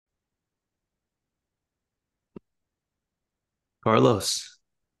Carlos,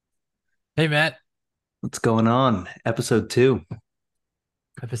 Hey Matt, what's going on? Episode two.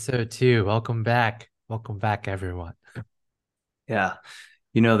 episode two. Welcome back. Welcome back, everyone. Yeah.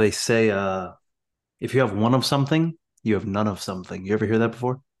 They say if you have one of something, you have none of something. You ever hear that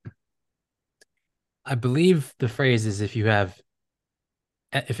before? I believe the phrase is if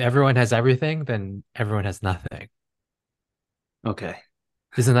everyone has everything, then everyone has nothing. Okay.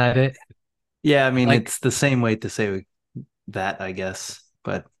 Isn't that it? Yeah, I mean Like, it's the same way to say that, I guess,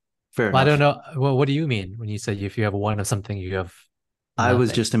 but fair well, I don't enough. know. Well, what do you mean when you say if you have one of something, you have I was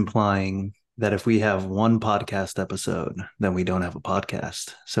nothing? just implying that if we have one podcast episode, then we don't have a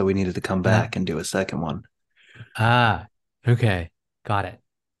podcast. So we needed to come Uh, back and do a second one. ah, okay. Got it.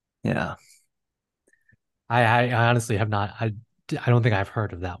 Yeah. I honestly have not. I don't think I've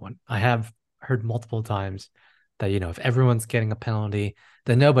heard of that one. I have heard multiple times that, if everyone's getting a penalty,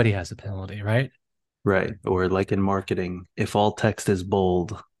 then nobody has a penalty, right? Right. Or like in marketing, if all text is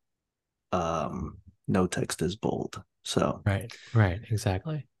bold, no text is bold. So Right. Right.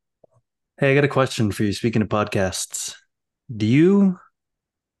 Exactly. hey, I got a question for you. Speaking of podcasts, do you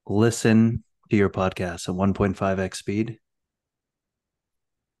listen to your podcast at 1.5x speed?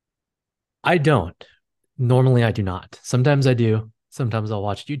 I don't. Normally, I do not. Sometimes I do. Sometimes I'll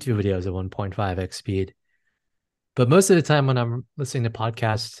watch YouTube videos at 1.5x speed. But most of the time, when I'm listening to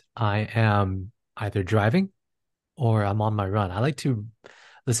podcasts, I am either driving or I'm on my run. I like to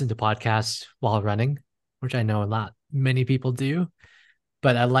listen to podcasts while running, which I know not many people do,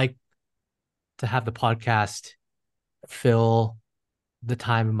 but I like to have the podcast fill the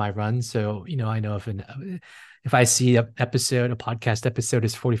time of my run. So, I know if I see a podcast episode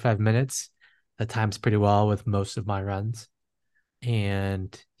is 45 minutes, that times pretty well with most of my runs.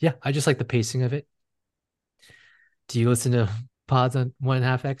 And yeah, I just like the pacing of it. Do you listen to pods on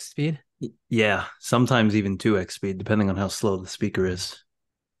 1.5x speed? Yeah, sometimes even 2x speed, depending on how slow the speaker is.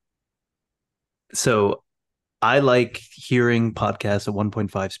 So I like hearing podcasts at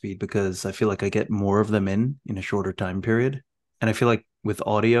 1.5 speed because I feel like I get more of them in a shorter time period. And I feel like with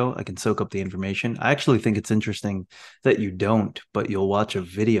audio, I can soak up the information. I actually think it's interesting that you don't, but you'll watch a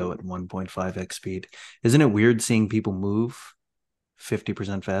video at 1.5x speed. Isn't it weird seeing people move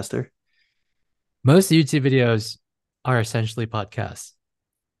 50% faster? Most YouTube videos are essentially podcasts.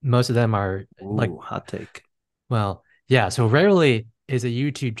 Most of them are like, Ooh, hot take. yeah. So rarely is a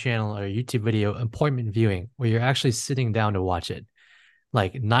YouTube channel or a YouTube video appointment viewing where you're actually sitting down to watch it.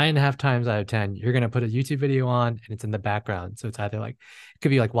 Like 9.5 times out of 10, you're going to put a YouTube video on and it's in the background. So it's either like, it could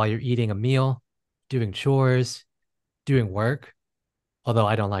be like while you're eating a meal, doing chores, doing work. Although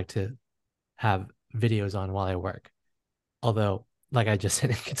I don't like to have videos on while I work. Although, like I just said,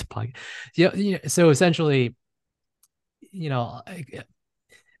 it's a podcast. Yeah. So essentially, you know,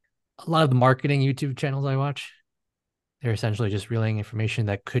 a lot of the marketing YouTube channels I watch, they're essentially just relaying information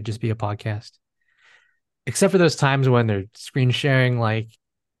that could just be a podcast. Except for those times when they're screen sharing like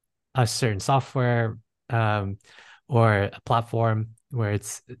a certain software um, or a platform where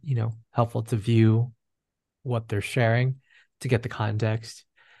it's, helpful to view what they're sharing to get the context.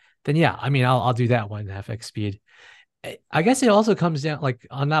 Then yeah, I mean, I'll do that one at FX speed. I guess it also comes down like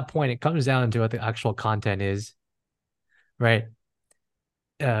on that point, it comes down to what the actual content is, right?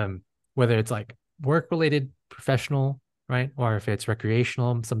 um Whether it's like work related, professional, right, or if it's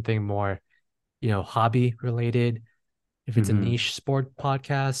recreational, something more, hobby related. If it's a Hmm. niche sports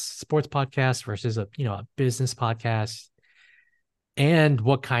podcast versus a business podcast, and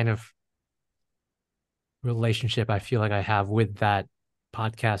what kind of relationship I feel like I have with that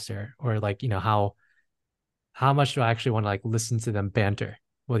podcaster, or like, how much do I actually want to like listen to them banter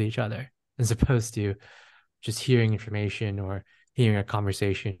with each other as opposed to just hearing information or hearing a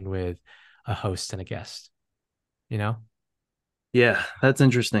conversation with a host and a guest, you know? Yeah, that's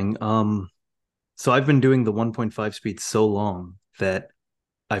interesting. So I've been doing the 1.5 speed so long that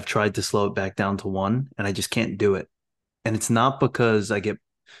I've tried to slow it back down to one and I just can't do it. And it's not because I get,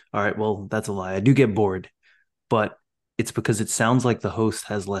 all right, well, that's a lie. I do get bored, but it's because it sounds like the host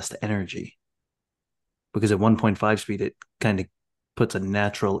has less energy. Because at 1.5 speed, it kind of puts a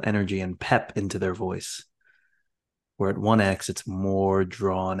natural energy and pep into their voice. Where at 1x, it's more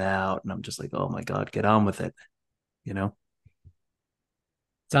drawn out. And I'm just like, oh my God, get on with it, you know?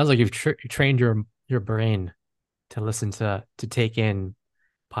 Sounds like you've trained your brain to listen to take in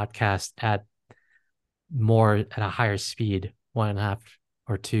podcasts at a higher speed, 1.5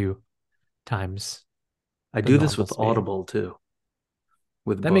 or 2 times I the do this normal with speed. Audible too,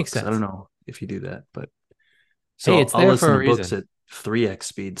 with That makes books. I don't sense. know if you do that, but Hey, so it's I'll there listen for to a books reason. at 3x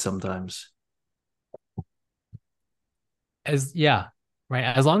speed sometimes. As yeah, right.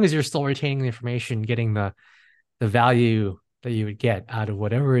 As long as you're still retaining the information, getting the value, that you would get out of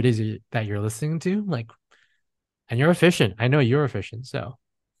whatever it is that you're listening to. Like, and you're efficient. I know you're efficient. So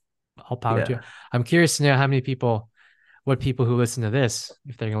all power to you. Yeah. I'm curious to know how many people, what people who listen to this,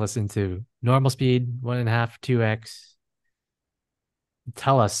 if they're going to listen to normal speed, 1.5, 2x,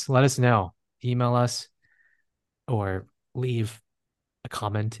 tell us, let us know, email us or leave a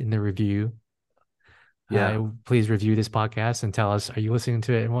comment in the review. Yeah. Please review this podcast and tell us, are you listening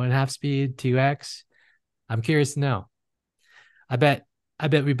to it at 1.5 speed, 2x? I'm curious to know. I bet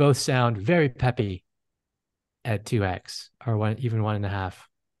we both sound very peppy at 2x or even 1.5.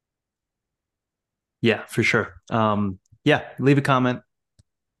 Yeah, for sure. Yeah, leave a comment,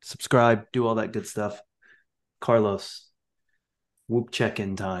 subscribe, do all that good stuff. Carlos, whoop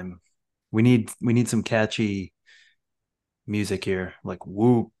check-in time. We need some catchy music here, like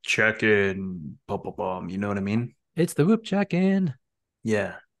whoop check-in, bum, bum, bum, you know what I mean? It's the Whoop check in.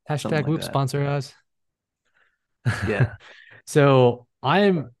 Yeah, something Hashtag like Whoop that. sponsor us. Yeah. So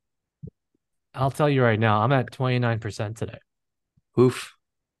I'll tell you right now, I'm at 29% today. Oof.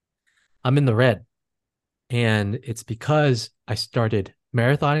 I'm in the red. And it's because I started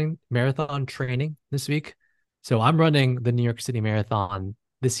marathon training this week. So I'm running the New York City Marathon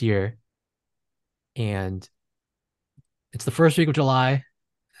this year. And it's the first week of July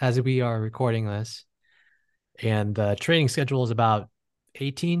as we are recording this. And the training schedule is about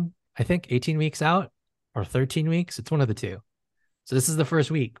 18, I think 18 weeks out or 13 weeks. It's one of the two. So this is the first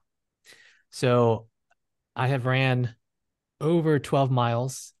week. So I have ran over 12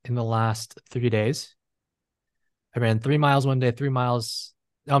 miles in the last 3 days. I ran 3 miles one day, 3 miles.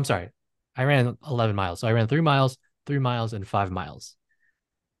 Oh, I'm sorry. I ran 11 miles. So I ran 3 miles, 3 miles, and 5 miles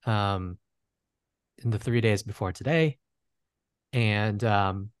um, in the 3 days before today. And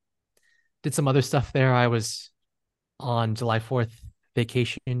did some other stuff there. I was on July 4th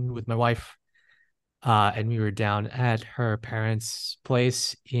vacation with my wife. And we were down at her parents'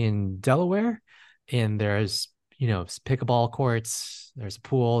 place in Delaware. And there's, pickleball courts, there's a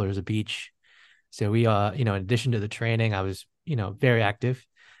pool, there's a beach. So we, in addition to the training, I was, very active.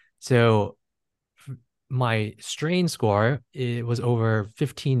 So my strain score, it was over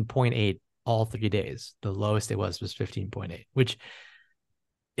 15.8 all 3 days. The lowest it was 15.8, which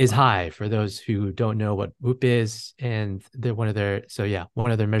is high for those who don't know what Whoop is. And one of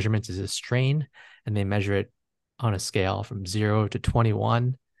their measurements is a strain, and they measure it on a scale from 0 to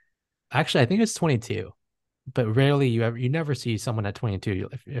 21. Actually, I think it's 22, but rarely you never see someone at 22.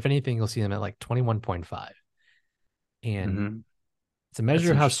 If anything, you'll see them at like 21.5. And Mm-hmm. it's a That's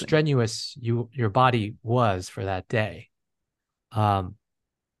measure of how interesting. strenuous your body was for that day. Um,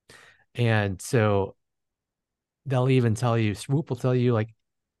 and so they'll even tell you, Swoop will tell you, like,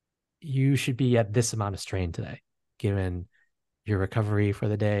 you should be at this amount of strain today, given your recovery for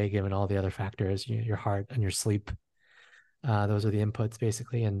the day, given all the other factors, your heart and your sleep. Those are the inputs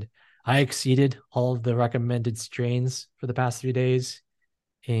basically. And I exceeded all of the recommended strains for the past 3 days,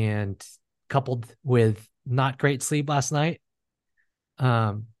 and coupled with not great sleep last night.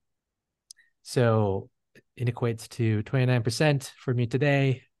 Um, so it equates to 29% for me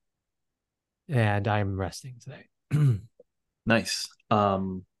today, and I'm resting today. Nice.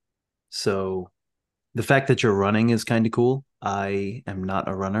 So the fact that you're running is kind of cool. I am not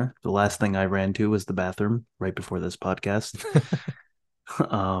a runner. The last thing I ran to was the bathroom right before this podcast.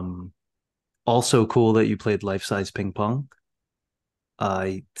 Um, Also cool that you played life-size ping pong.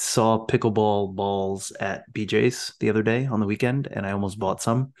 I saw pickleball balls at BJ's the other day on the weekend, and I almost bought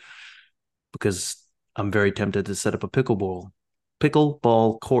some because I'm very tempted to set up a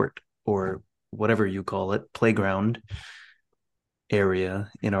pickleball court or whatever you call it, playground area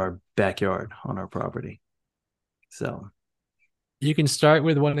in our backyard on our property. So, You can start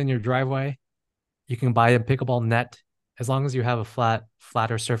with one in your driveway. You can buy a pickleball net as long as you have a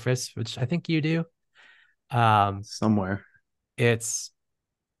flatter surface, which I think you do. Um, somewhere. it's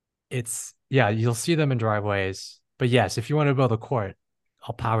yeah, you'll see them in driveways. But yes, if you want to build a court,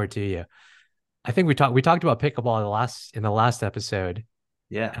 I'll power to you. I think we talked about pickleball in the last episode.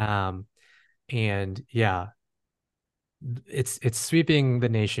 Yeah. Um, and yeah, it's sweeping the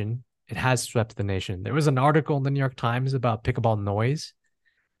nation. It has swept the nation. There was an article in the New York Times about pickleball noise,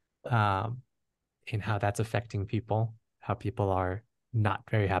 um, and how that's affecting people, how people are not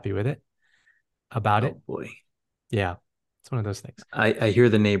very happy with it, about it. Oh boy. Yeah, it's one of those things. I hear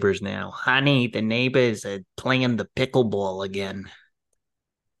the neighbors now. Honey, the neighbors are playing the pickleball again.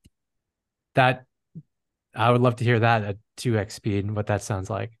 That I would love to hear that at 2x speed and what that sounds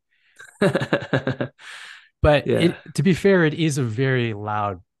like. But Yeah. to be fair, it is a very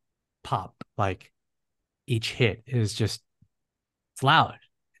loud pop. Like each hit is just, it's loud.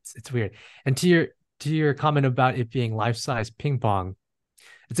 It's weird. And to your comment about it being life-size ping pong,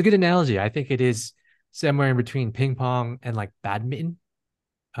 it's a good analogy. I think it is somewhere in between ping pong and like badminton.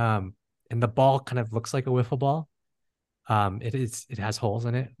 Um, and the ball kind of looks like a wiffle ball. It has holes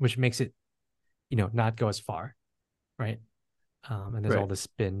in it, which makes it, not go as far, right? And there's all Right. this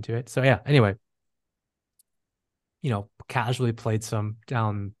spin to it. So yeah, anyway, casually played some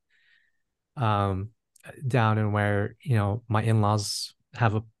um down in where, my in-laws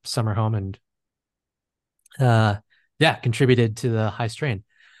have a summer home, and uh yeah, contributed to the high strain.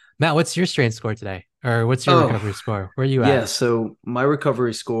 Matt, what's your strain score today? Or what's your Oh, recovery score? Where are you at? yeah. So my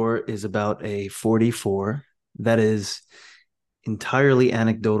recovery score is about a 44. That is entirely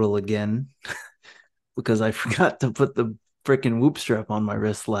anecdotal again, because I forgot to put the freaking whoop strap on my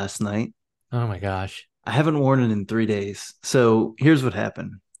wrist last night. Oh my gosh. I haven't worn it in 3 days. So here's what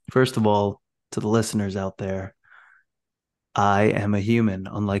happened. First of all, to the listeners out there, I am a human,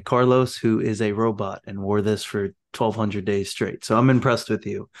 unlike Carlos, who is a robot and wore this for 1,200 days straight. So I'm impressed with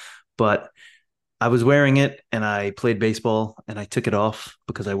you. But I was wearing it and I played baseball and I took it off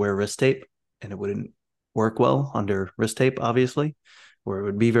because I wear wrist tape and it wouldn't work well under wrist tape, obviously, or it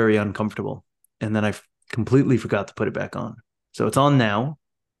would be very uncomfortable. And then I completely forgot to put it back on. So it's on now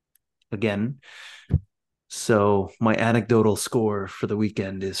again. So my anecdotal score for the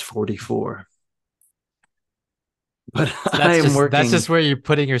weekend is 44. But So I am that's working. just where you're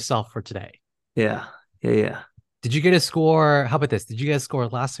putting yourself for today. Yeah. Yeah. Yeah. Did you get a score? How about this? Did you get a score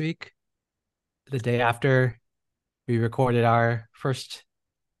last week? The day after we recorded our first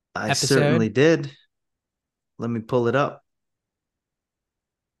I certainly episode? did. Let me pull it up.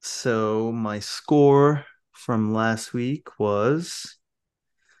 So my score from last week was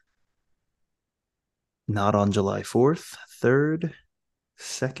not on July 4th, 3rd,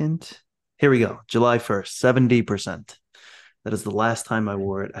 2nd. Here we go. July 1st, 70%. That is the last time I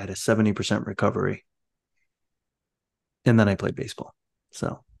wore it. I had a 70% recovery. And then I played baseball.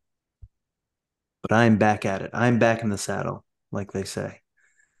 So, but I'm back at it. I'm back in the saddle, like they say.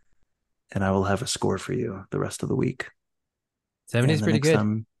 And I will have a score for you the rest of the week 70 and is the pretty next good.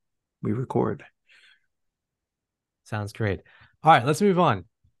 time we record. Sounds great. All right, let's move on.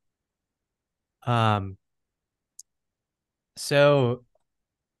 Um, so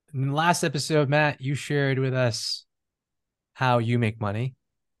in the last episode, Matt, you shared with us how you make money.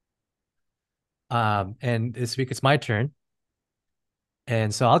 And this week it's my turn.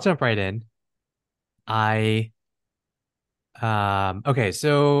 And so I'll jump right in. I okay,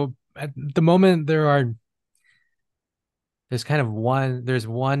 so at the moment there's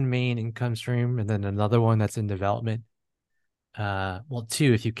one main income stream and then another one that's in development. Well,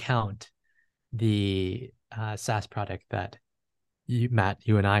 two if you count the SaaS product that Matt,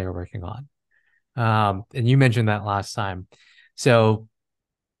 you and I are working on. And you mentioned that last time. So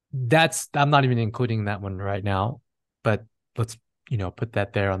I'm not even including that one right now, but let's, put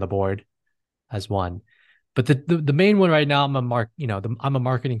that there on the board as one. But the main one right now, I'm a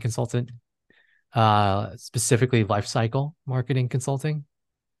marketing consultant, specifically life cycle marketing consulting.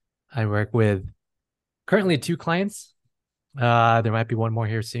 I work with currently two clients. There might be one more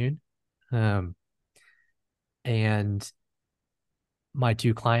here soon. Um, and my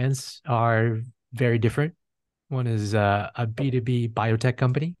two clients are very different. One is a B2B biotech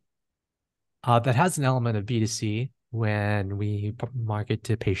company that has an element of B2C when we market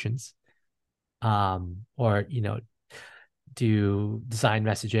to patients, or, do design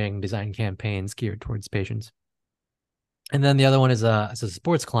messaging, design campaigns geared towards patients. And then the other one is a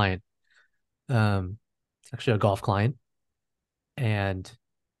sports client. It's actually a golf client. And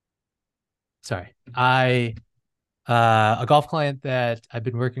sorry, a golf client that I've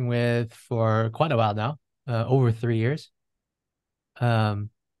been working with for quite a while now, over 3 years. Um,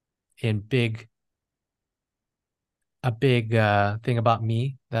 and a big thing about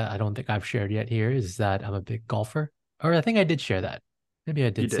me that I don't think I've shared yet here is that I'm a big golfer. Or I think I did share that. Maybe I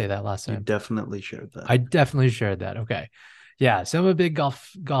You did say did. that last You time. definitely shared that. I definitely shared that. Okay. Yeah. So I'm a big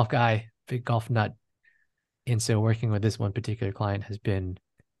golf guy, big golf nut. And so working with this one particular client has been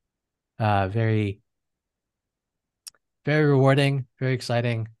very, very rewarding, very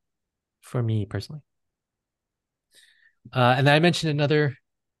exciting for me personally. And then I mentioned another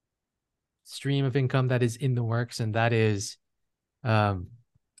stream of income that is in the works, and that is um,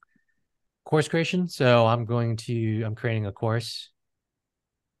 course creation. So I'm creating a course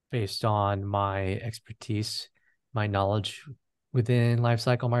based on my expertise, my knowledge within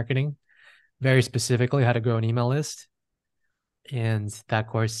lifecycle marketing, very specifically how to grow an email list. And that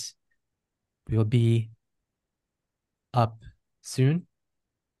course will be up soon,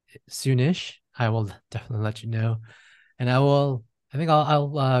 soonish. I will definitely let you know. And I think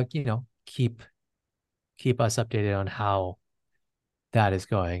I'll keep keep us updated on how that is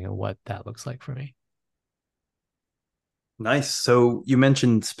going and what that looks like for me. Nice. So you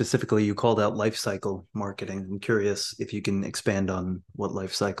mentioned specifically, you called out life cycle marketing. I'm curious if you can expand on what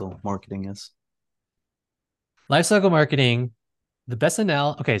life cycle marketing is. Lifecycle marketing, the best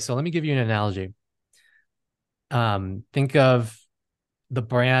okay, so let me give you an analogy. Think of the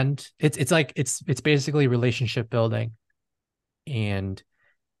brand. It's like it's basically relationship building and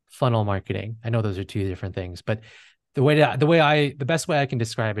funnel marketing. I know those are two different things, but the best way I can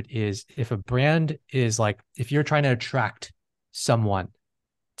describe it is if a brand is like, if you're trying to attract someone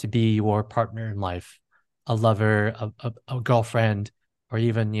to be your partner in life, a lover, a girlfriend, or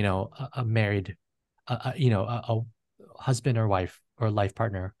even, a married, a husband or wife or life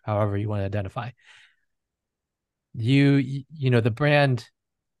partner, however you want to identify. The brand,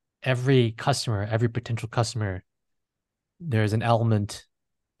 every customer, every potential customer, there's an element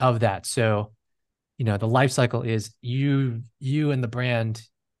of that. So, the life cycle is you and the brand,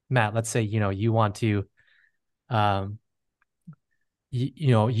 Matt, let's say, you want to, um,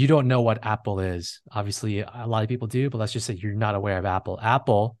 you don't know what Apple is. Obviously, a lot of people do, but let's just say you're not aware of Apple.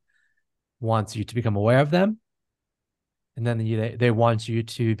 Apple wants you to become aware of them. And then they want you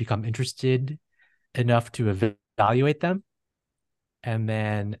to become interested enough to evaluate them. And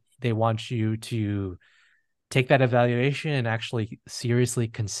then they want you to take that evaluation and actually seriously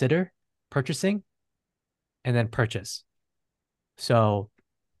consider purchasing and then purchase. So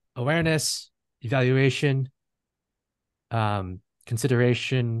awareness, evaluation,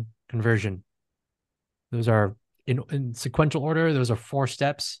 consideration, conversion. Those are in sequential order. Those are 4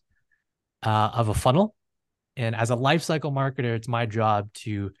 steps of a funnel. And as a life cycle marketer, it's my job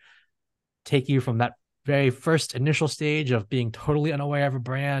to take you from that very first initial stage of being totally unaware of a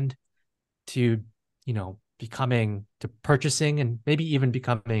brand to, becoming, to purchasing, and maybe even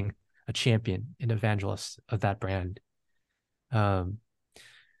becoming a champion and evangelist of that brand. Of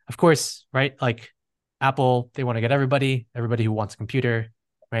course, right? Like Apple, they want to get everybody who wants a computer,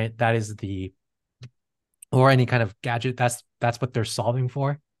 right? That is or any kind of gadget. That's what they're solving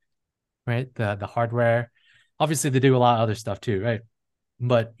for, right? The hardware. Obviously, they do a lot of other stuff too, right?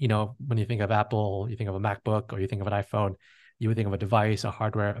 But when you think of Apple, you think of a MacBook or you think of an iPhone, you would think of a device,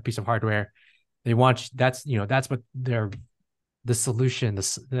 a piece of hardware. They want that's what the solution,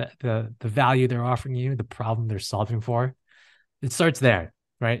 the value they're offering you, the problem they're solving for. It starts there,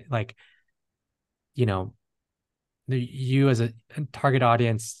 right? Like, you as a target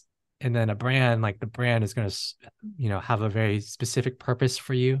audience, and then a brand, like the brand is going to, have a very specific purpose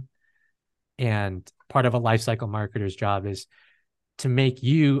for you. And part of a lifecycle marketer's job is to make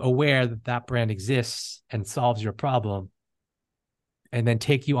you aware that that brand exists and solves your problem, and then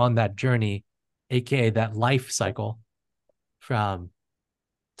take you on that journey, aka that life cycle, from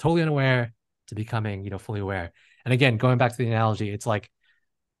totally unaware to becoming, fully aware. And again, going back to the analogy, it's like,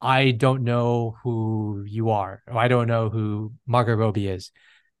 I don't know who you are, or I don't know who Margot Robbie is,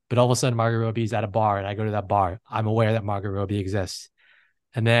 but all of a sudden Margot Robbie's at a bar and I go to that bar. I'm aware that Margot Robbie exists.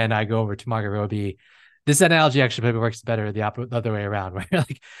 And then I go over to Margot Robbie. This analogy actually probably works better the other way around, where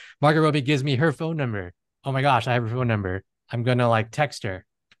like Margot Robbie gives me her phone number. Oh my gosh, I have her phone number. I'm gonna like text her.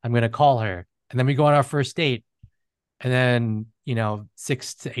 I'm gonna call her, and then we go on our first date. And then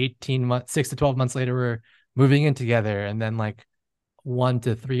 6 to 12 months later, we're moving in together, and then like 1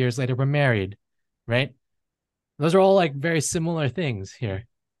 to 3 years later, we're married, right? Those are all like very similar things here.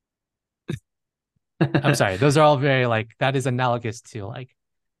 I'm sorry, those are all very like, that is analogous to like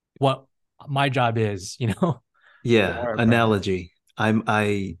what my job is, Yeah, for a brand. analogy.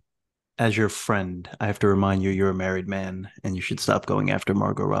 I as your friend, I have to remind you you're a married man and you should stop going after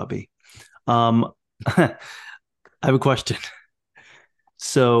Margot Robbie. I have a question.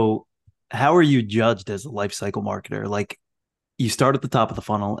 So, how are you judged as a life cycle marketer? Like, you start at the top of the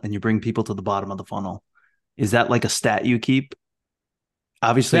funnel and you bring people to the bottom of the funnel. Is that like a stat you keep? So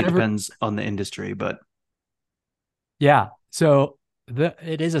Obviously, it depends on the industry, but yeah, so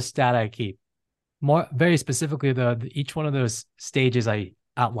it is a stat I keep. More very specifically, each one of those stages I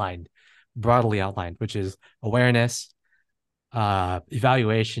outlined, broadly outlined, which is awareness,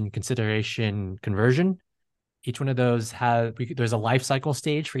 evaluation, consideration, conversion. Each one of those there's a life cycle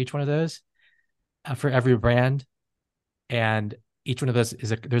stage for each one of those, for every brand, and each one of those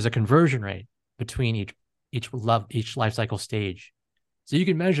there's a conversion rate between each life cycle stage. So you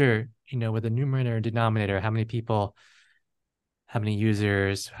can measure, with a numerator and denominator, how many people, how many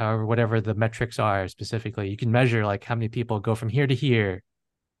users, however, whatever the metrics are specifically. You can measure like how many people go from here to here,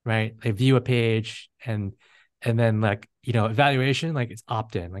 right? They view a page, and then like, evaluation, like it's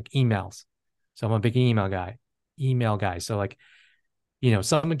opt-in, like emails. So I'm a big email guy. So like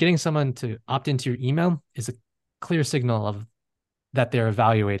getting someone to opt into your email is a clear signal of that they're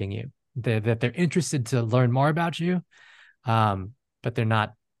evaluating you, that they're interested to learn more about you, but they're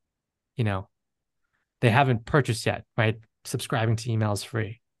not, you know, they haven't purchased yet, right? Subscribing to emails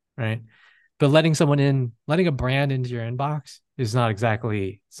free, right? But letting a brand into your inbox is not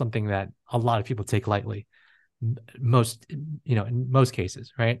exactly something that a lot of people take lightly. Most, in most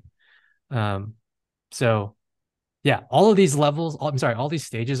cases, right? Um, so yeah, all of these levels, I'm sorry, all these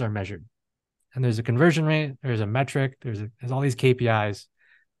stages are measured, and there's a conversion rate, there's a metric, there's all these KPIs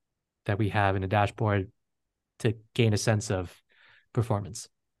that we have in a dashboard to gain a sense of performance.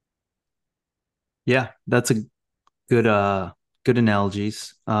 Yeah, that's a good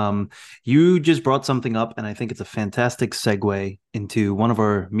analogies. You just brought something up, and I think it's a fantastic segue into one of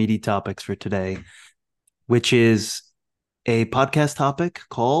our meaty topics for today, which is a podcast topic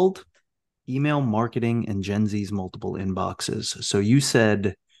called email marketing and Gen Z's multiple inboxes. So you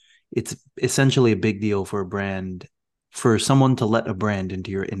said it's essentially a big deal for a brand, for someone to let a brand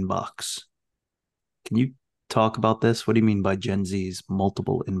into your inbox. Can you talk about this? What do you mean by Gen Z's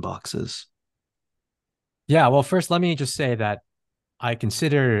multiple inboxes? Yeah, well, first, let me just say that I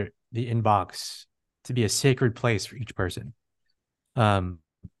consider the inbox to be a sacred place for each person. Um,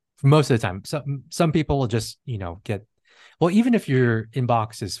 most of the time, some people will just, get, well, even if your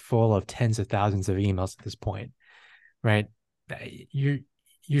inbox is full of tens of thousands of emails at this point, right? You're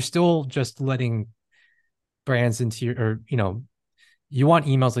you're still just letting brands into your, or you want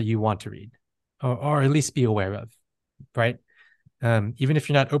emails that you want to read, or at least be aware of, right? Even if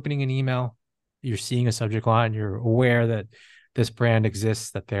you're not opening an email, you're seeing a subject line, you're aware that this brand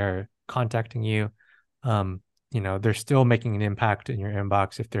exists, that they're contacting you. They're still making an impact in your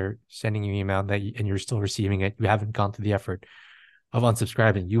inbox if they're sending you email and you're still receiving it. You haven't gone through the effort of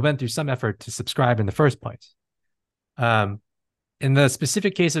unsubscribing. You went through some effort to subscribe in the first place. In the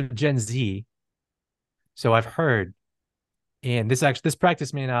specific case of Gen Z, so I've heard, and this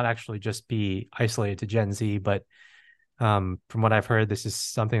practice may not actually just be isolated to Gen Z, but from what I've heard, this is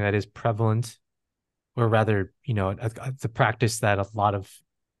something that is prevalent, or rather, it's a practice that a lot of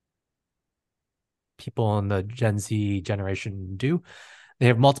people in the Gen Z generation do. They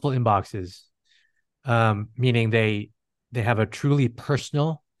have multiple inboxes, meaning they have a truly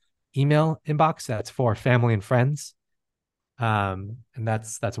personal email inbox that's for family and friends, and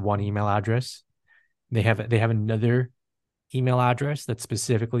that's one email address. They have another email address that's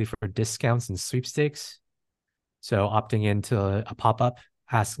specifically for discounts and sweepstakes. So opting into a pop-up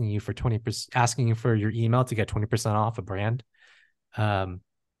asking you for 20%, asking you for your email to get 20% off a brand.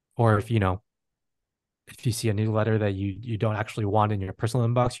 Or if you see a newsletter that you don't actually want in your personal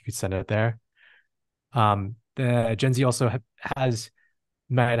inbox, you could send it there. The Gen Z also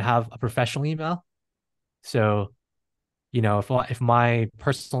might have a professional email. So, if my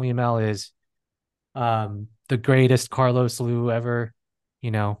personal email is the greatest Carlos Liu ever,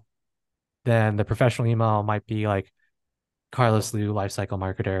 then the professional email might be like Carlos Liu lifecycle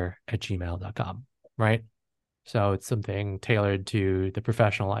marketer at gmail.com, right? So it's something tailored to the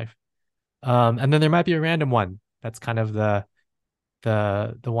professional life. And then there might be a random one that's kind of the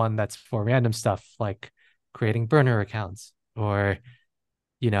one that's for random stuff, like creating burner accounts, or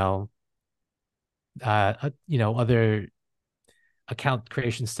other account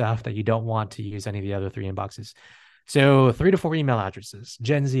creation stuff that you don't want to use any of the other three inboxes. So 3 to 4 email addresses,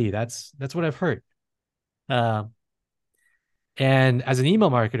 Gen Z. That's what I've heard. And as an email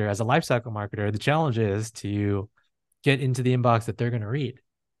marketer, as a lifecycle marketer, the challenge is to get into the inbox that they're going to read.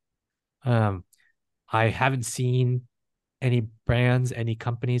 I haven't seen any brands, any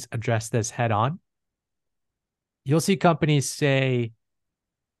companies address this head on. You'll see companies say,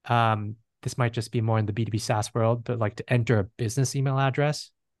 this might just be more in the B2B SaaS world, but like to enter a business email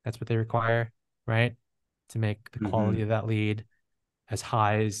address, that's what they require, right? To make the quality of that lead as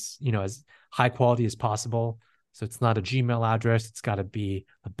high as high quality as possible. So it's not a Gmail address. It's got to be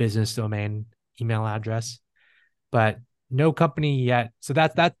a business domain email address. But no company yet. So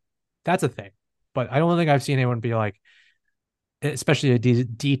that's a thing. But I don't think I've seen anyone be like, especially a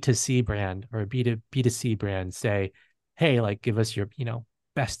D2C brand or a B2C brand, say, hey, like give us your,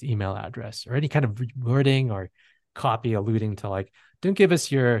 best email address, or any kind of wording or copy alluding to like, don't give us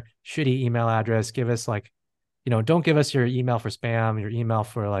your shitty email address. Give us like, don't give us your email for spam, your email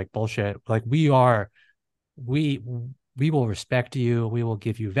for like bullshit. Like we will respect you. We will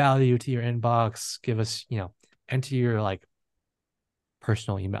give you value to your inbox. Give us, enter your like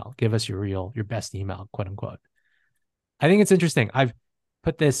personal email. Give us your best email, quote unquote. I think it's interesting. I've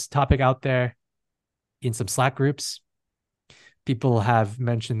put this topic out there in some Slack groups. People have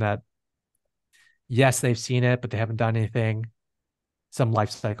mentioned that, yes, they've seen it, but they haven't done anything. some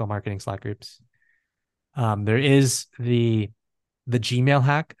life cycle marketing Slack groups. There is the Gmail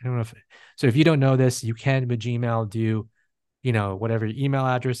hack. I don't know if so. If you don't know this, you can with Gmail do, whatever your email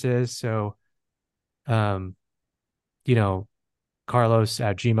address is. So, um, you know,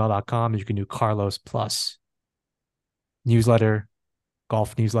 Carlos@gmail.com. You can do Carlos plus newsletter,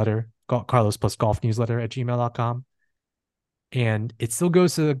 golf newsletter, Carlos plus golf newsletter at gmail.com. And it still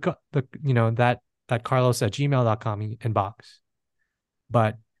goes to that Carlos at gmail.com inbox.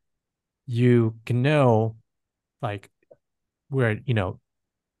 But you can know like where,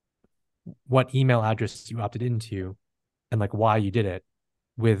 what email address you opted into and like why you did it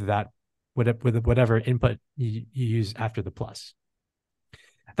with that, with whatever input you use after the plus.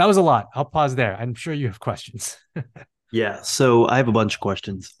 That was a lot. I'll pause there. I'm sure you have questions. Yeah, so I have a bunch of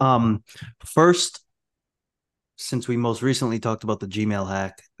questions. First, since we most recently talked about the Gmail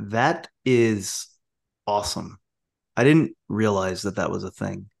hack, that is awesome. I didn't realize that that was a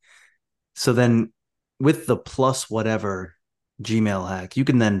thing. So then with the plus whatever Gmail hack, you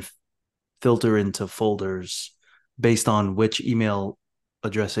can then filter into folders based on which email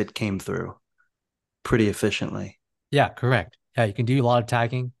address it came through pretty efficiently. Yeah, correct. Yeah, you can do a lot of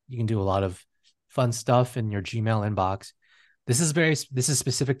tagging. You can do a lot of fun stuff in your Gmail inbox. This is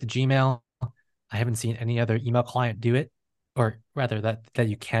specific to Gmail. I haven't seen any other email client do it, or rather that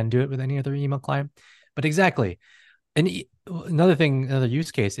you can do it with any other email client. But exactly. And another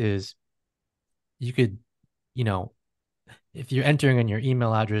use case is you could, you know, if you're entering in your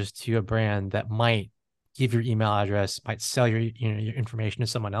email address to a brand that might give your email address, might sell your information to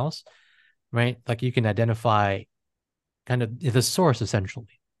someone else, right? Like you can identify kind of the source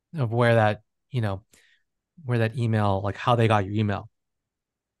essentially of where that email, like how they got your email.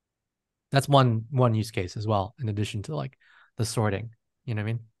 That's one use case as well, in addition to like the sorting. You know what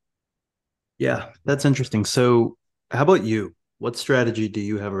I mean? Yeah, that's interesting. So, how about you? What strategy do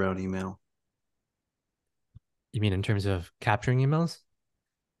you have around email? You mean in terms of capturing emails?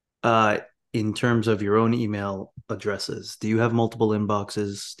 Uh, in terms of your own email addresses, do you have multiple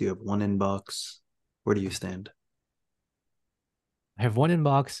inboxes? Do you have one inbox? Where do you stand? I have one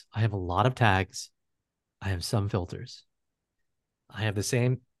inbox. I have a lot of tags. I have some filters. I have the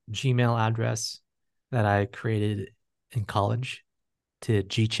same Gmail address that I created in college to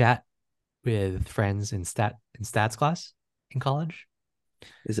GChat with friends in stats class in college.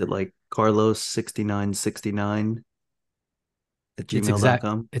 Is it like Carlos6969 at It's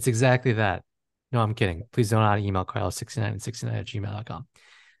gmail.com? it's exactly that. No, I'm kidding. Please don't email Carlos69 and 69 at gmail.com.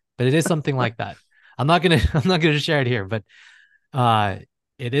 But it is something like that. I'm not gonna share it here, but uh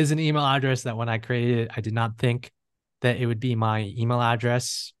it is an email address that when I created it, I did not think that it would be my email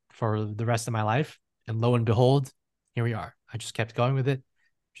address for the rest of my life. And lo and behold, here we are. I just kept going with it.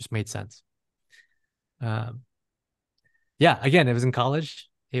 Just made sense. Um, yeah, again, it was in college.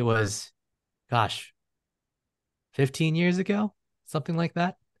 It was, gosh, 15 years ago, something like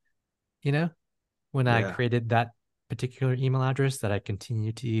that, you know, when I Yeah. created that particular email address that I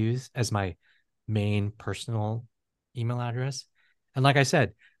continue to use as my main personal email address. And like I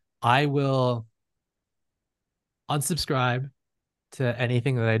said, I will unsubscribe to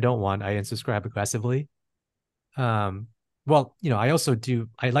anything that I don't want. I unsubscribe aggressively. Um, well, I also do,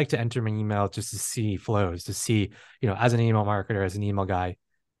 I like to enter my email just to see flows, to see, as an email marketer, as an email guy,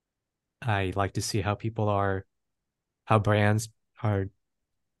 I like to see how brands are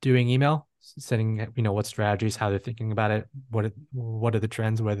doing email, setting, what strategies, how they're thinking about it, what are the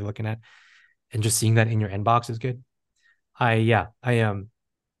trends, what are they looking at, and just seeing that in your inbox is good. I am,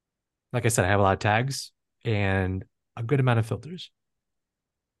 like I said, I have a lot of tags and a good amount of filters.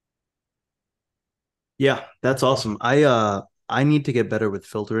 Yeah, that's awesome. I need to get better with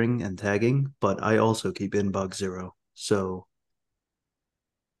filtering and tagging, but I also keep inbox zero. So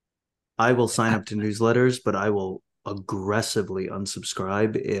I will sign up to newsletters, but I will aggressively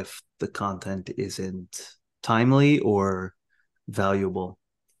unsubscribe if the content isn't timely or valuable.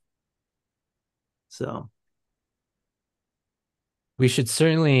 So, We should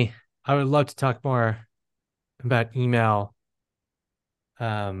certainly, I would love to talk more about email,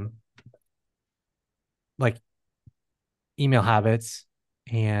 um, like email habits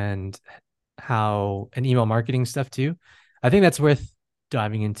and and email marketing stuff too. I think that's worth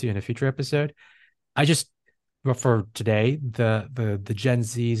diving into in a future episode. I just, for today, the Gen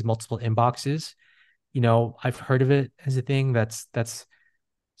Z's multiple inboxes, I've heard of it as a thing. That's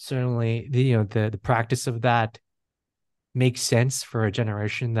certainly the practice of that makes sense for a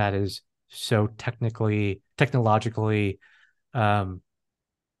generation that is so technologically, um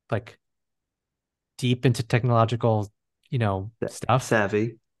like deep into technological, stuff.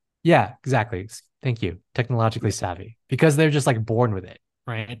 savvy. Yeah, exactly. Thank you. Technologically Yeah. savvy because they're just like born with it,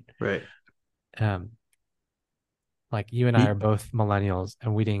 right? Right. Um, like you and I are Y- both millennials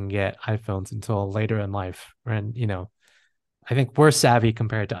and we didn't get iPhones until later in life. And, I think we're savvy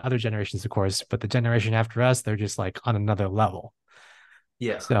compared to other generations, of course, but the generation after us, they're just like on another level.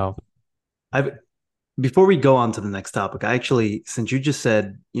 Yeah. So, I've Before we go on to the next topic, I actually, since you just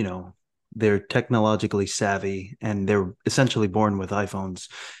said, they're technologically savvy and they're essentially born with iPhones,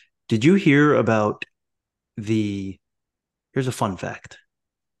 did you hear about the, here's a fun fact.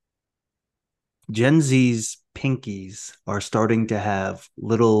 Gen Z's pinkies are starting to have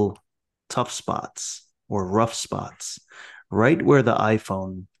little tough spots or rough spots right where the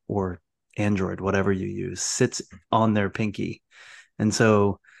iPhone or Android, whatever you use, sits on their pinky. And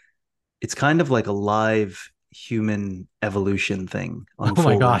so it's kind of like a live human evolution thing oh my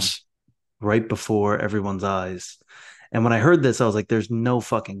unfolding gosh. right before everyone's eyes. And when I heard this, I was like, there's no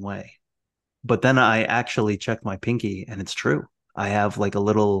fucking way. But then I actually checked my pinky and it's true. I have like a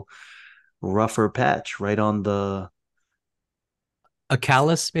little rougher patch right on the, A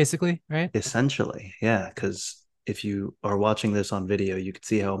callus, basically, right? essentially. Yeah. Cause if you are watching this on video, you can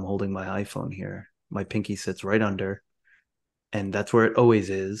see how I'm holding my iPhone here. My pinky sits right under, and that's where it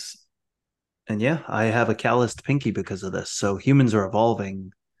always is. And yeah, I have a calloused pinky because of this. So humans are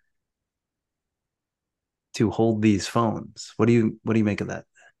evolving to hold these phones. What do you make of that?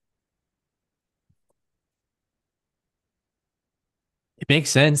 It makes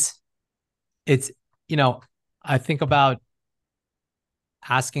sense. It's, you know, I think about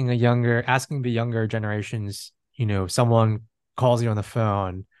asking the younger generations, someone calls you on the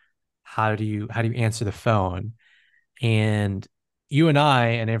phone, how do you answer the phone? And you and I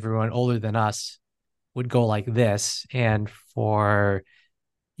and everyone older than us would go like this. And for,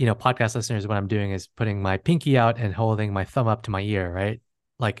 podcast listeners, what I'm doing is putting my pinky out and holding my thumb up to my ear, right?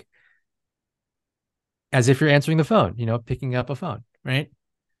 Like as if you're answering the phone, picking up a phone, right?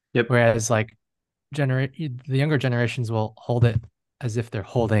 Yep. Whereas like the younger generations will hold it as if they're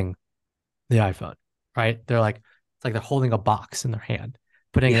holding the iPhone, right? It's like they're holding a box in their hand,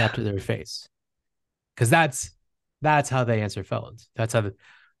 putting it Yeah. up to their face. Because that's how they answer phones.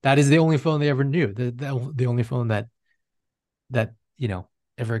 That is the only phone they ever knew. The only phone that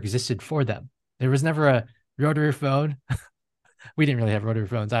ever existed for them. There was never a rotary phone. We didn't really have rotary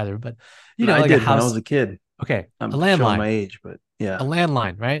phones either, but I like a did when I house. was a kid. Okay, a I'm showing my landline, age, but a yeah.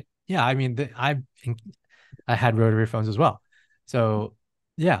 landline, right? Yeah, I mean, I had rotary phones as well. So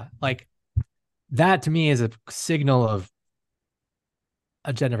yeah, like that to me is a signal of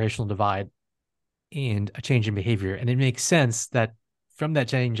a generational divide and a change in behavior. And it makes sense that from that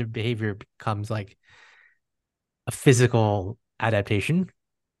change of behavior comes like a physical adaptation.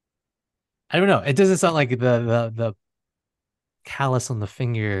 I don't know. It doesn't sound like the callus on the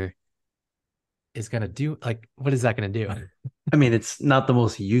finger is gonna do like what is that gonna do? I mean, it's not the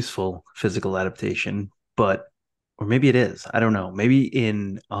most useful physical adaptation, but or maybe it is. I don't know. Maybe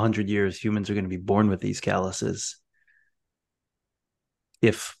in 100 years, humans are going to be born with these calluses,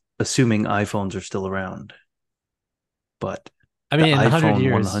 if assuming iPhones are still around. But I the mean, in 100 iPhone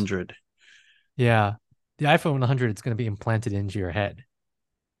years, 100, yeah, the iPhone 100 is gonna be implanted into your head.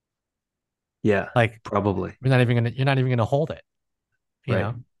 yeah, Like probably. you're not even gonna hold it. You Right.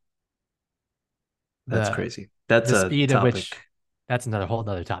 know That's the crazy. That's the a speed at which topic. that's another whole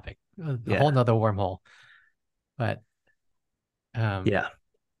nother topic, a whole Yeah. nother wormhole. But um, Yeah.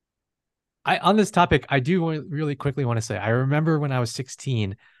 I on this topic, I do really quickly want to say I remember when I was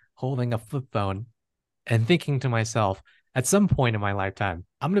 16 holding a flip phone and thinking to myself, at some point in my lifetime,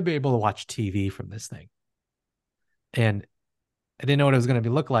 I'm going to be able to watch TV from this thing. And I didn't know what it was going to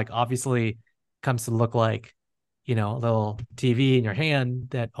be look like. Obviously, it comes to look like, a little TV in your hand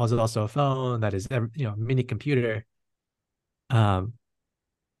that was also a phone that is, a mini computer. Um,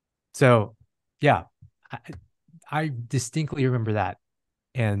 so yeah, I, I distinctly remember that.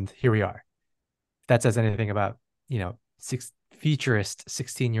 And here we are. If that says anything about, six futurist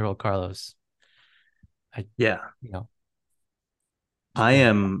 16-year-old Carlos. I, Yeah. you know, I yeah.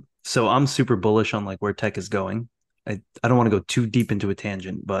 am so I'm super bullish on like where tech is going. I don't want to go too deep into a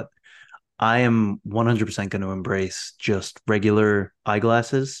tangent, but I am 100% going to embrace just regular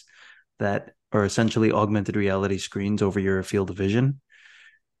eyeglasses that are essentially augmented reality screens over your field of vision.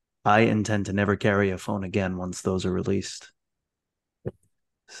 I intend to never carry a phone again once those are released.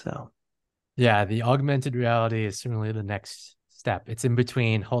 So, Yeah, the augmented reality is certainly the next step. It's in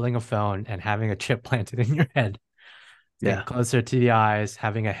between holding a phone and having a chip planted in your head. It's getting yeah. closer to the eyes,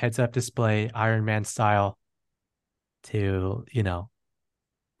 having a heads up display, Iron Man style, to,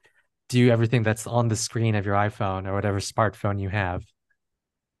 do everything that's on the screen of your iPhone or whatever smartphone you have.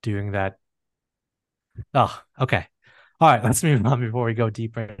 doing that. Oh, okay. All right, let's move on before we go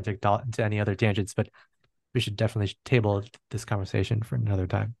deeper into any other tangents, but we should definitely table this conversation for another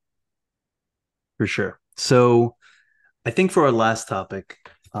time. For sure. So I think for our last topic,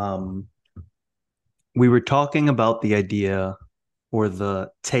 um, we were talking about the idea or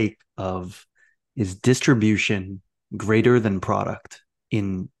the take of, is distribution greater than product?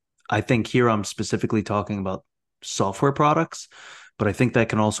 In, I think here I'm specifically talking about software products, but I think that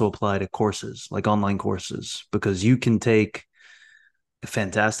can also apply to courses, like online courses, because you can take a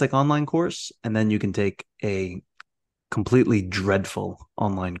fantastic online course and then you can take a completely dreadful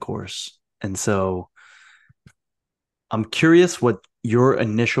online course. And so I'm curious what your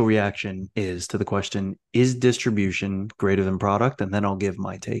initial reaction is to the question, is distribution greater than product? And then I'll give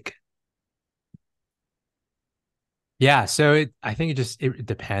my take. Yeah, so I think it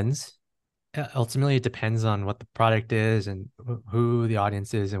depends. Ultimately, it depends on what the product is and who the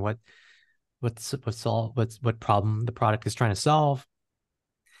audience is and what problem the product is trying to solve.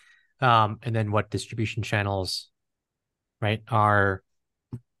 And then what distribution channels, right, are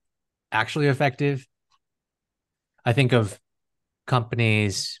actually effective. I think of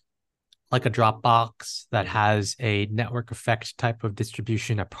companies like a Dropbox that has a network effect type of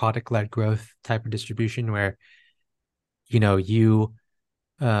distribution, a product led growth type of distribution where, you,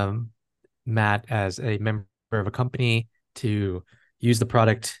 um, Matt, as a member of a company, to use the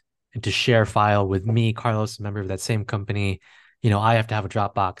product and to share a file with me, Carlos, a member of that same company. I have to have a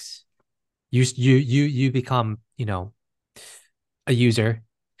Dropbox. You become, a user.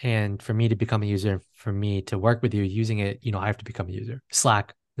 And for me to become a user, for me to work with you using it, I have to become a user.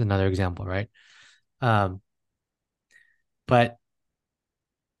 Slack is another example, right? Um, but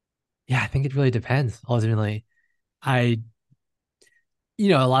yeah, I think it really depends. Ultimately, I,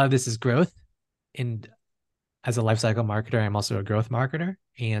 a lot of this is growth. And as a lifecycle marketer, I'm also a growth marketer.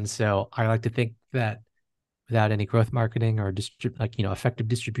 And so I like to think that without any growth marketing or effective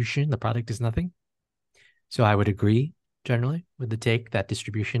distribution, the product is nothing. So I would agree generally with the take that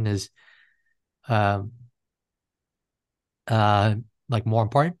distribution is um uh like more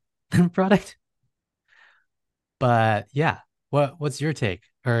important than product. But yeah, what's your take?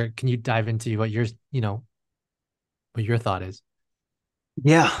 Or can you dive into what your thought is?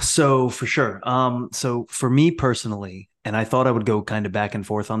 Yeah, so for sure. So for me personally, and I thought I would go kind of back and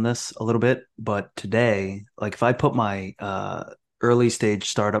forth on this a little bit, but today, like if I put my early stage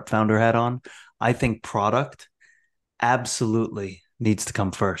startup founder hat on, I think product absolutely needs to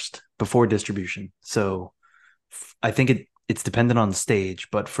come first before distribution. So I think it's dependent on the stage,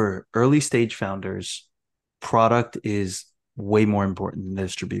 but for early stage founders, product is way more important than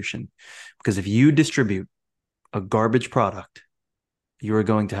distribution. Because if you distribute a garbage product, you are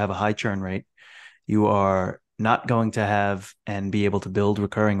going to have a high churn rate. You are not going to have and be able to build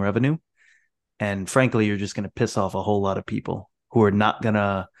recurring revenue. And frankly, you're just going to piss off a whole lot of people who are not going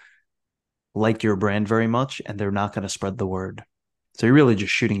to like your brand very much and they're not going to spread the word. So you're really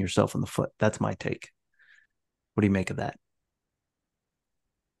just shooting yourself in the foot. That's my take. What do you make of that?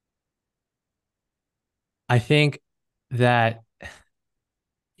 I think that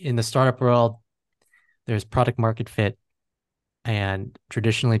in the startup world, there's product market fit. And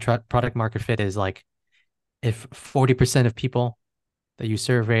traditionally, product market fit is like if 40% of people that you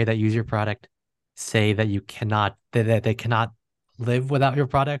survey that use your product say that that they cannot live without your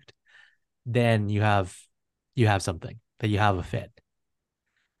product, then you have something, that you have a fit.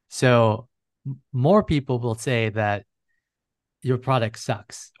 So more people will say that your product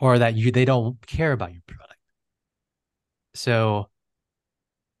sucks or that they don't care about your product. So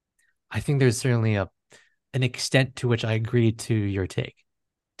I think there's certainly an extent to which I agree to your take,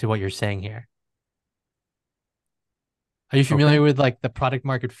 to what you're saying here. Are you Okay. familiar with like the product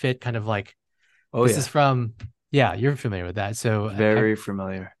market fit kind of like Oh, this is yeah. from, yeah, you're familiar with that. So Very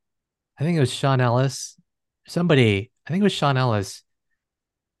familiar. I think it was Sean Ellis, I think it was Sean Ellis,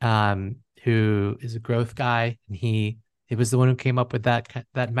 who is a growth guy, and he was the one who came up with that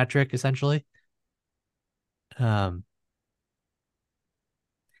metric essentially. Um,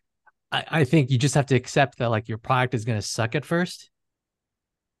 I think you just have to accept that like your product is going to suck at first,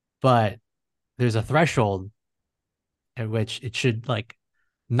 but there's a threshold at which it should like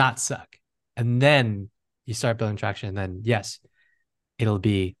not suck, and then you start building traction, and then yes, it'll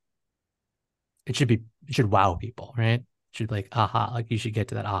be it should wow people, right? It should like aha, like you should get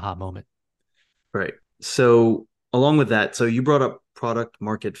to that aha moment. Right. So, along with that, so you brought up product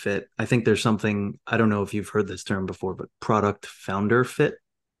market fit. I think there's something, I don't know if you've heard this term before, but product founder fit.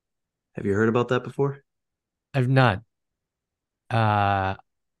 Have you heard about that before? I've not. Uh,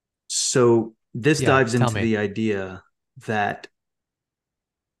 So, this yeah, dives tell into me. the idea that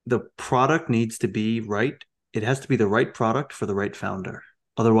The product needs to be right. It has to be the right product for the right founder.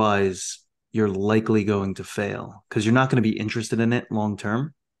 Otherwise, you're likely going to fail because you're not going to be interested in it long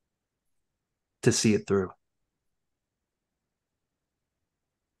term to see it through.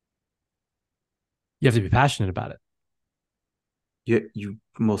 You have to be passionate about it. You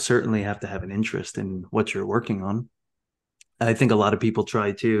most certainly have to have an interest in what you're working on. I think a lot of people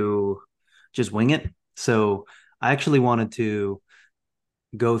try to just wing it. So I actually wanted to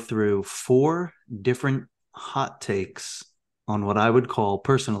go through four different hot takes on what I would call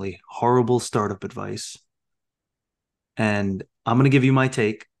personally horrible startup advice. And I'm going to give you my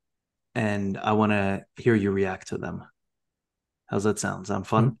take and I want to hear you react to them. How's that sound? Sound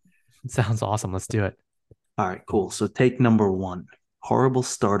Mm, fun? it sounds awesome. Let's do it. All right, cool. So take number one, horrible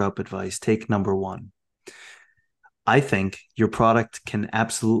startup advice. Take number one. I think your product can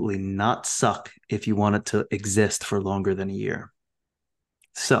absolutely not suck if you want it to exist for longer than a year.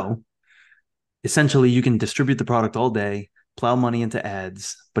 So essentially, you can distribute the product all day, plow money into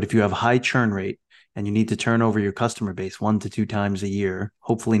ads, but if you have a high churn rate and you need to turn over your customer base 1 to 2 times a year,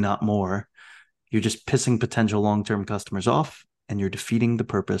 hopefully not more, you're just pissing potential long-term customers off and you're defeating the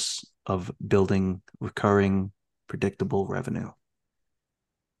purpose of building recurring, predictable revenue.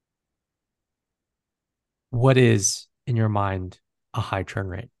 What is in your mind a high churn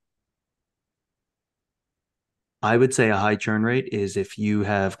rate? I would say a high churn rate is if you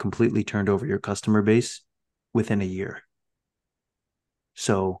have completely turned over your customer base within a year.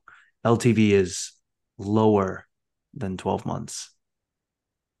 So LTV is lower than 12 months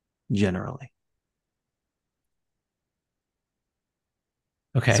generally.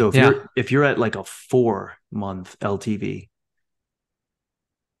 So Okay. Yeah. if you're at like a 4 month LTV,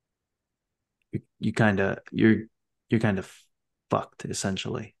 you kind of you're kind of fucked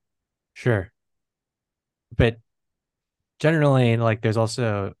essentially. Sure. But generally, like there's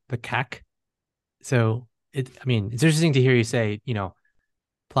also the CAC. So I mean, it's interesting to hear you say,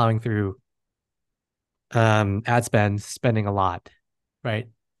 plowing through ad spend, spending a lot, right?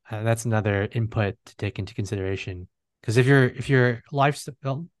 That's another input to take into consideration. Because if your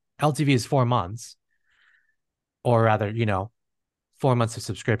lifestyle LTV is 4 months, or rather, 4 months of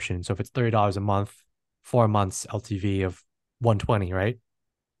subscription. So if it's $30 a month, 4 months LTV of 120, right?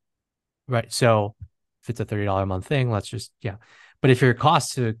 Right. So if it's a $30 a month thing, let's just yeah. But if your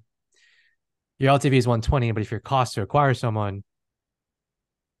LTV is 120, but if your cost to acquire someone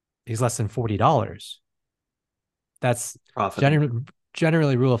is less than $40, that's Profiting.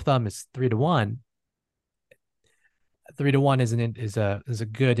 generally rule of thumb is 3 to 1. 3 to 1 is a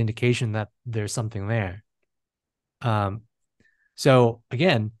good indication that there's something there. Um, so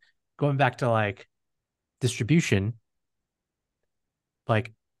again, going back to like distribution,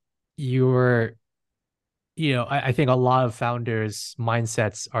 like you're, I think a lot of founders'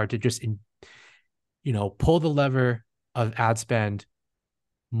 mindsets are to just pull the lever of ad spend.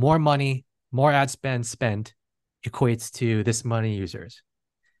 More money, more ad spend spent equates to this many users.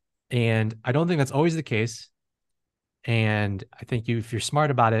 And I don't think that's always the case. And I think if you're smart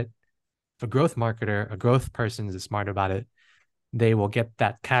about it, if a growth marketer, a growth person is smart about it, they will get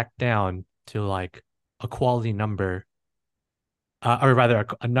that CAC down to like a quality number, or rather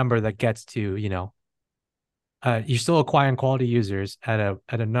a number that gets to, you're still acquiring quality users at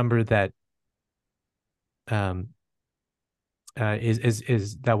a number that um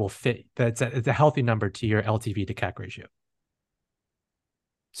is that will fit. It's a healthy number to your LTV to CAC ratio.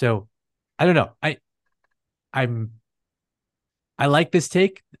 So I don't know. I'm I like this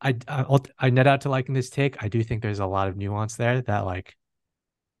take. I net out to liking this take. I do think there's a lot of nuance there that like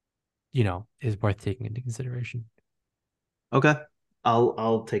is worth taking into consideration. Okay.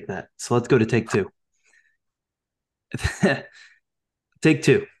 I'll take that. So let's go to take two. Take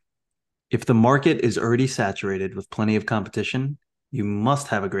two. If the market is already saturated with plenty of competition, you must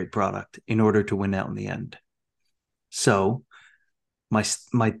have a great product in order to win out in the end. So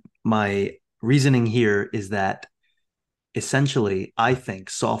my reasoning here is that essentially I think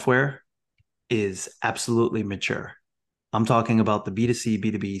software is absolutely mature. I'm talking about the B2C,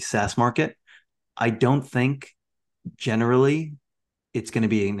 B2B SaaS market. I don't think generally it's going to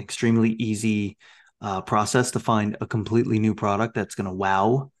be an extremely easy process to find a completely new product that's going to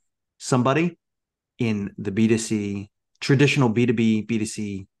wow somebody in the B2C, traditional B2B,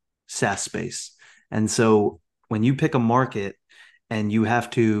 B2C SaaS space. And so when you pick a market and you have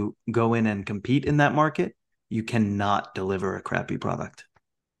to go in and compete in that market, you cannot deliver a crappy product.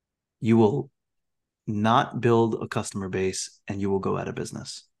 You will not build a customer base and you will go out of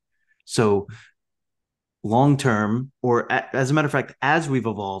business. So long term, or as a matter of fact, as we've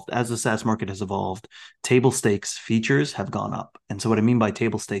evolved, as the SaaS market has evolved, table stakes features have gone up. And so, what I mean by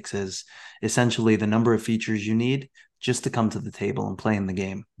table stakes is essentially the number of features you need just to come to the table and play in the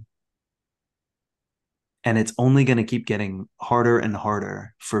game. And it's only going to keep getting harder and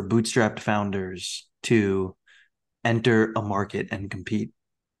harder for bootstrapped founders to enter a market and compete.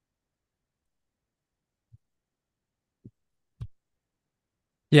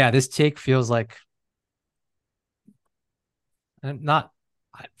 Yeah, this take feels like not.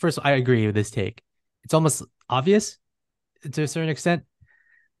 First, I agree with this take. It's almost obvious to a certain extent.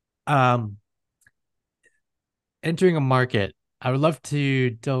 Um, Entering a market, I would love to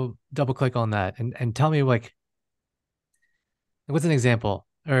double click on that and tell me like what's an example,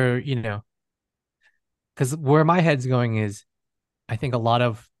 or because where my head's going is I think a lot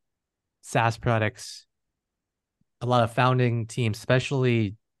of SaaS products, a lot of founding teams,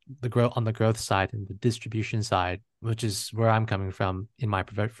 especially the growth on the growth side and the distribution side, which is where I'm coming from in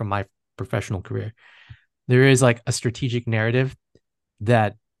from my professional career. There is like a strategic narrative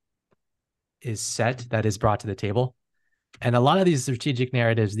that is set, that is brought to the table. And a lot of these strategic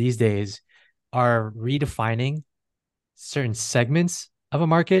narratives these days are redefining certain segments of a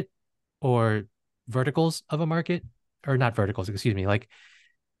market or verticals of a market, or not verticals, excuse me. Like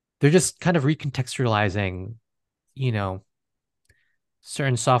they're just kind of recontextualizing, you know,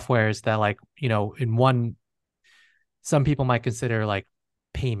 certain softwares that like, in one, some people might consider like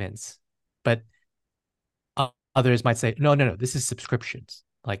payments, but others might say, no, no, no, this is subscriptions.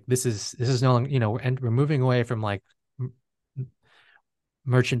 Like this is no longer, we're moving away from like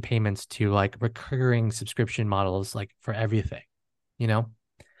merchant payments to like recurring subscription models, like for everything, you know?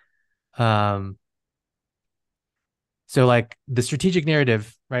 Um, so like the strategic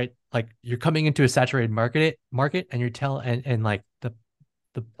narrative, right? Like you're coming into a saturated market and you're and like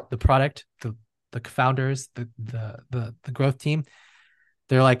the product, the founders, the growth team,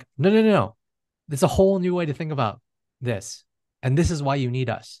 they're like, no, no, no, no. There's a whole new way to think about this. And this is why you need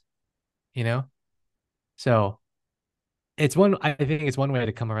us, you know? So I think it's one way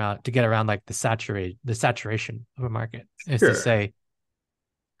to come around to get around like the saturation of a market is to Sure. say,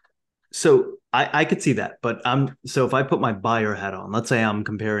 So I could see that, but so if I put my buyer hat on, let's say I'm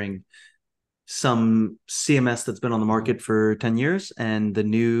comparing some CMS that's been on the market for 10 years and the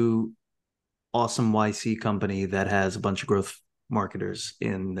new awesome YC company that has a bunch of growth marketers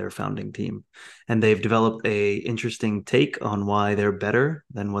in their founding team. And they've developed a interesting take on why they're better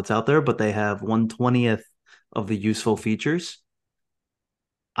than what's out there, but they have 1/20th of the useful features.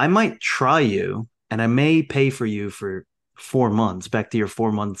 I might try you and I may pay for you for 4 months, back to your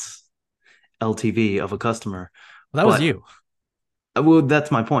 4 months LTV of a customer. well, that was But you. well,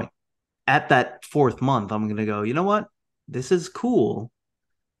 that's my point. At that fourth month, I'm going to go, you know what? This is cool,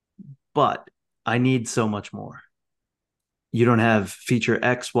 but I need so much more. You don't have feature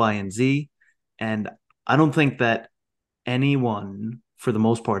X, Y, and Z. And I don't think that anyone, for the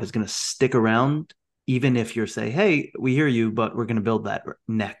most part, is going to stick around, even if you're say, hey, we hear you, but we're going to build that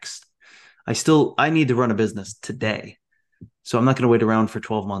next. I need to run a business today. So I'm not going to wait around for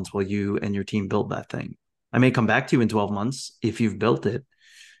 12 months while you and your team build that thing. I may come back to you in 12 months if you've built it,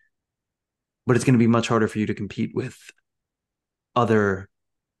 but it's going to be much harder for you to compete with other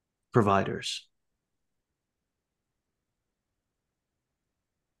providers.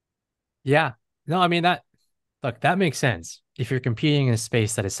 Yeah. No, I mean that look, that makes sense. If you're competing in a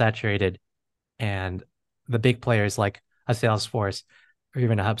space that is saturated and the big players like a Salesforce or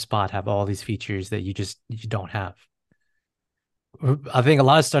even a HubSpot have all these features that you don't have. I think a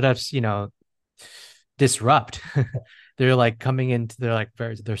lot of startups, disrupt. They're like coming into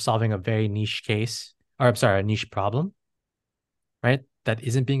they're solving a very niche case, or I'm sorry, a niche problem, right? That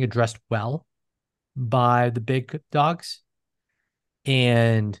isn't being addressed well by the big dogs.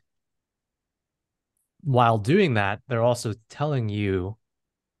 And while doing that, they're also telling you,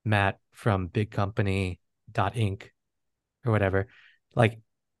 Matt from Big Company Inc. or whatever, like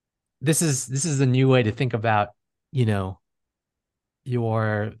this is a new way to think about, you know,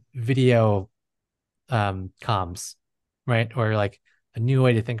 your video comms, right? Or like a new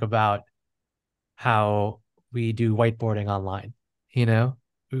way to think about how we do whiteboarding online, you know?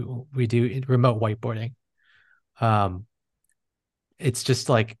 We do remote whiteboarding. Um, it's just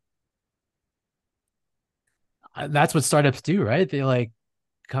like that's what startups do, right? They like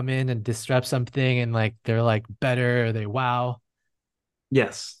come in and disrupt something and like they're like better, they wow.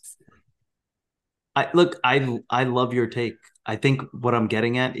 Yes. I love your take. I think what I'm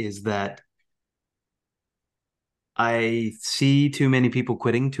getting at is that I see too many people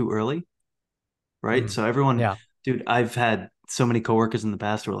quitting too early, right? Mm, So everyone, yeah. dude, I've had so many coworkers in the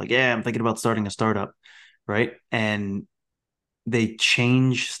past who are like, "Yeah, I'm thinking about starting a startup." right? And they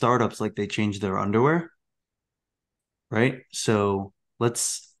change startups like they change their underwear, right? So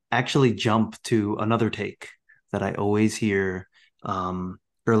let's actually jump to another take that I always hear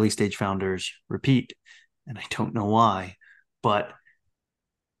early stage founders repeat, and I don't know why, but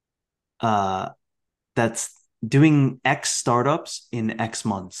uh, that's doing X startups in X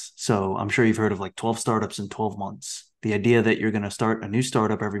months. So I'm sure you've heard of like 12 startups in 12 months. The idea that you're going to start a new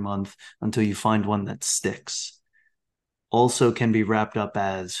startup every month until you find one that sticks also can be wrapped up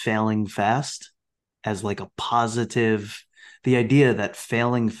as failing fast, as like a positive. The idea that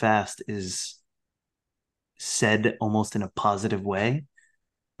failing fast is said almost in a positive way,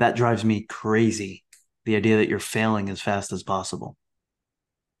 that drives me crazy. The idea that you're failing as fast as possible.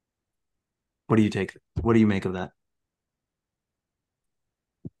 What do you take? What do you make of that?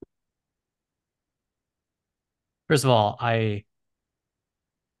 First of all,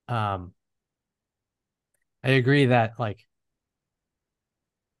 um I agree that like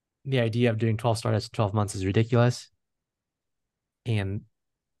the idea of doing 12 startups in 12 months is ridiculous. And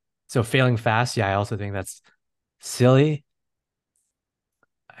so failing fast, yeah, I also think that's silly.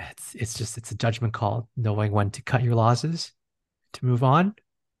 It's a judgment call, knowing when to cut your losses to move on.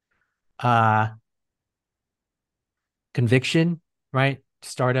 Uh Conviction, right?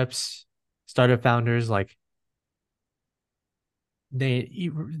 Startup founders, like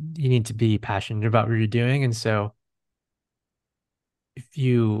you need to be passionate about what you're doing. And so if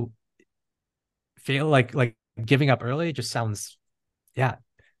you fail, giving up early just sounds, yeah,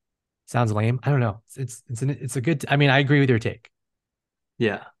 sounds lame. I don't know. It's a good, I mean, I agree with your take.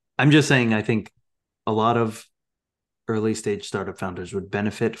 Yeah. I'm just saying, I think a lot of early stage startup founders would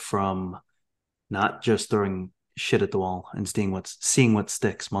benefit from not just throwing shit at the wall and seeing what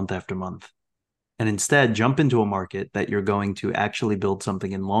sticks month after month, and instead jump into a market that you're going to actually build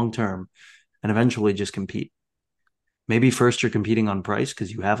something in long term and eventually just compete. Maybe first you're competing on price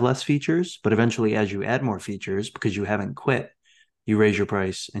because you have less features, but eventually as you add more features because you haven't quit, you raise your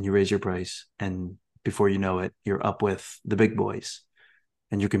price and you raise your price, and before you know it, you're up with the big boys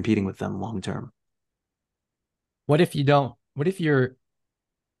and you're competing with them long term. What if your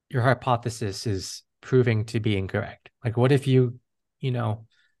hypothesis is proving to be incorrect? Like, what if you know,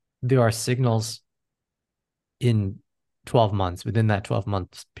 there are signals in 12 months, within that 12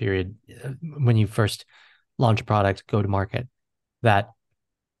 months period, when you first launch a product, go to market, that,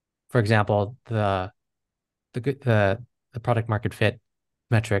 for example, the product market fit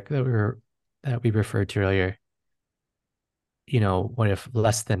metric that we referred to earlier, what if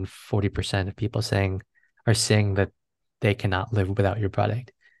less than 40% of people are saying that they cannot live without your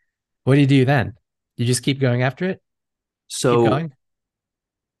product? What do you do then? You just keep going after it? Keep So going?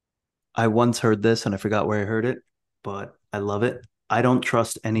 I once heard this and I forgot where I heard it, but I love it. I don't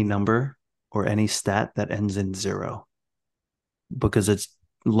trust any number or any stat that ends in zero because it's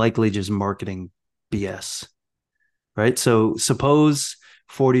likely just marketing BS, right? So suppose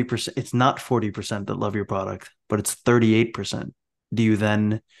 40%, it's not 40% that love your product, but it's 38%. Do you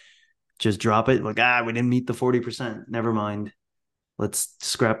then just drop it? Like, we didn't meet the 40%. Never mind. Let's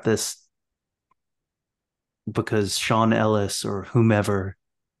scrap this because Sean Ellis or whomever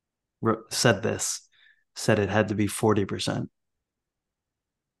said this, said it had to be 40%.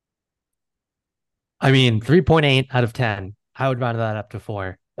 I mean, 3.8 out of 10. I would round that up to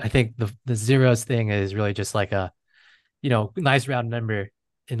 4. I think the zeros thing is really just like a, nice round number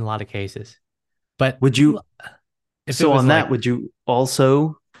in a lot of cases. But Would you, if it so was on that, like, would you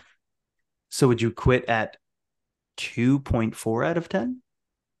also, so would you quit at 2.4 out of 10?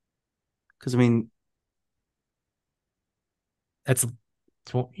 Because I mean, that's,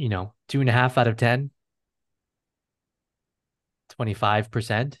 2.5 out of 10,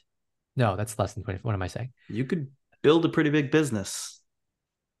 25%. No, that's less than 20. What am I saying? you could build a pretty big business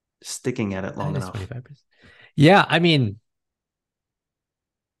sticking at it That long is enough. 25%. Yeah, I mean,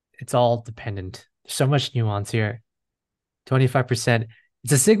 it's all dependent. There's so much nuance here. 25%.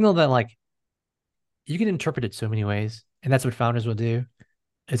 It's a signal that like you can interpret it so many ways. And that's what founders will do.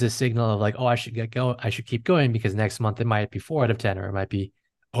 It's a signal of like, oh, I should keep going because next month it might be 4 out of 10 or it might be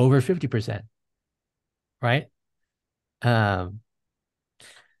over 50%. Right. Um,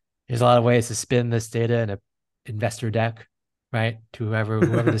 there's a lot of ways to spin this data in a investor deck, right? To whoever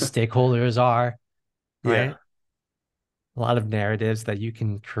the stakeholders are, Yeah. right? A lot of narratives that you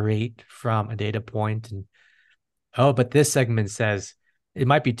can create from a data point. And oh, but this segment says it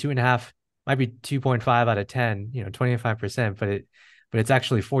might be 2.5, might be 2.5 out of 10, 25%, but it's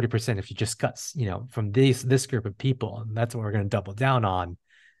actually 40% if you just cut, from this group of people. And that's what we're going to double down on.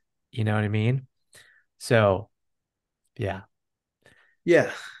 You know what I mean? So yeah.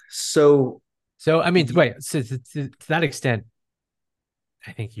 Yeah. So So I mean, wait, so to that extent,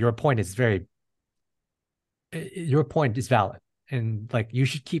 I think your point is very your point is valid, and like you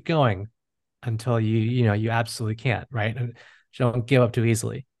should keep going until you absolutely can't, right? And don't give up too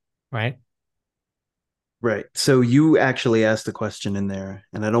easily, right? Right. So you actually asked a question in there,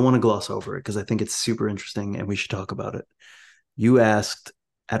 and I don't want to gloss over it because I think it's super interesting and we should talk about it. You asked,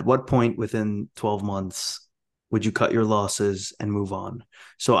 at what point within 12 months would you cut your losses and move on?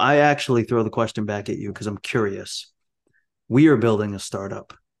 So I actually throw the question back at you because I'm curious. We are building a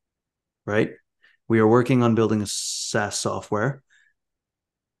startup, right? We are working on building a SaaS software.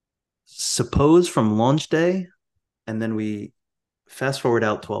 Suppose from launch day, and then we fast forward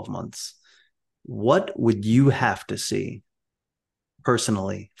out 12 months. What would you have to see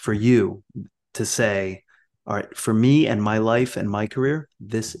personally for you to say, all right, for me and my life and my career,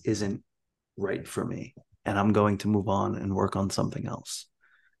 this isn't right for me, and I'm going to move on and work on something else?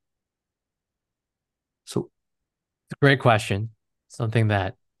 So, It's a great question. Something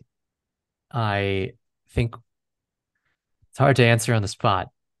that I think it's hard to answer on the spot,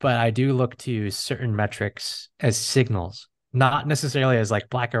 but I do look to certain metrics as signals, not necessarily as like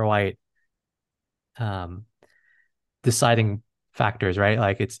black or white um, deciding factors, right?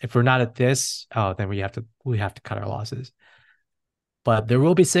 Like it's if we're not at this, oh, then we have to cut our losses. But there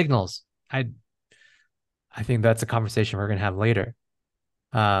will be signals. I think that's a conversation we're gonna have later.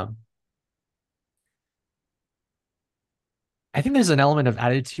 Um, I think there's an element of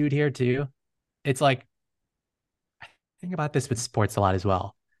attitude here too. It's like I think about this with sports a lot as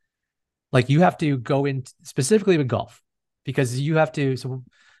well. Like you have to go in specifically with golf because you have to. So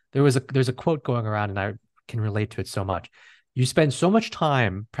there's a quote going around, and I can relate to it so much. You spend so much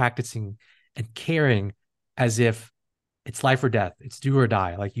time practicing and caring as if it's life or death, it's do or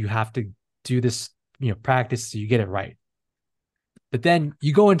die. Like you have to do this, practice so you get it right. But then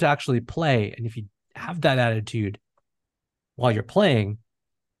you go into actually play, and if you have that attitude while you're playing,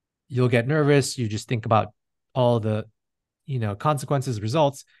 you'll get nervous. You just think about all the, consequences,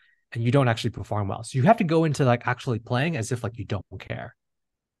 results, and you don't actually perform well. So you have to go into like actually playing as if like you don't care,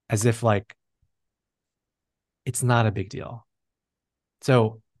 as if like it's not a big deal.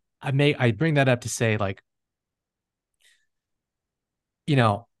 So I bring that up to say like, you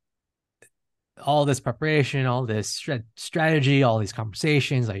know, all this preparation, all this strategy, all these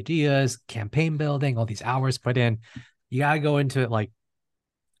conversations, ideas, campaign building, all these hours put in, you gotta go into it like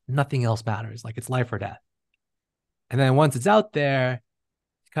nothing else matters. Like it's life or death. And then once it's out there,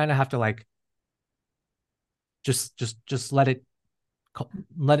 you kind of have to like just let it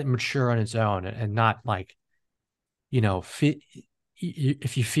mature on its own and not like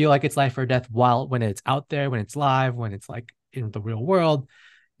if you feel like it's life or death while when it's out there, when it's live, when it's like in the real world,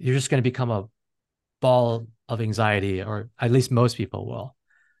 you're just going to become a ball of anxiety, or at least most people will,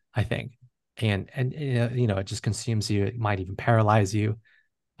 I think. And it just consumes you. It might even paralyze you.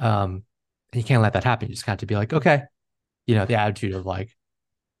 And you can't let that happen. You just have to be like, okay, the attitude of like,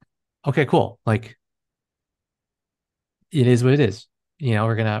 okay, cool, like it is what it is.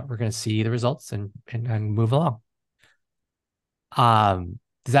 We're gonna see the results and move along.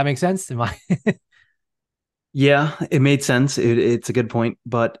 Does that make sense? Am I yeah, it made sense. It's a good point.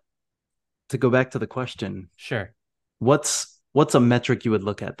 But to go back to the question, sure? what's a metric you would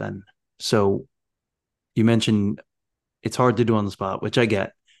look at then? So you mentioned it's hard to do on the spot, which I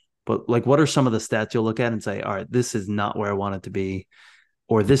get. But like, what are some of the stats you'll look at and say, all right, this is not where I want it to be,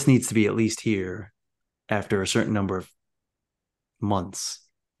 or this needs to be at least here after a certain number of months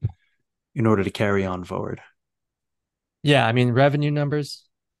in order to carry on forward? Yeah, I mean revenue numbers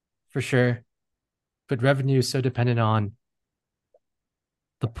for sure, but revenue is so dependent on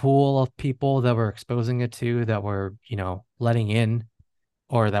the pool of people that we're exposing it to, that we're letting in,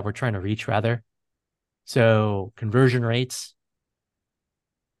 or that we're trying to reach rather. So conversion rates,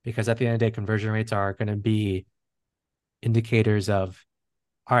 because at the end of the day, conversion rates are going to be indicators of,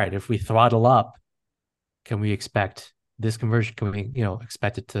 all right, if we throttle up, can we expect this conversion? Can we,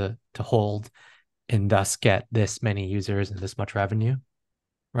 expect it to hold and thus get this many users and this much revenue,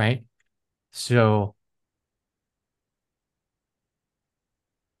 right? So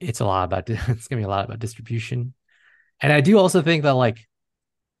it's gonna be a lot about distribution. And I do also think that like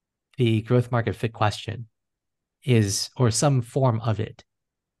the growth market fit question is, or some form of it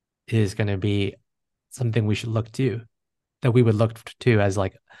is going to be something we should look to, that we would look to as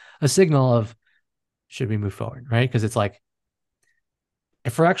like a signal of should we move forward, right? Because it's like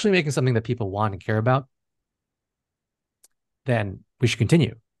if we're actually making something that people want and care about, then we should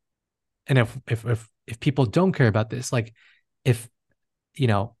continue. And if people don't care about this, like if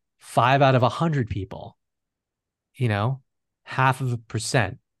 5 out of 100 people, half of a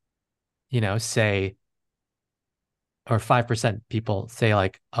percent, say, or 5% people say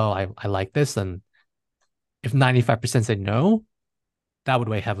like, oh, I like this. And if 95% say no, that would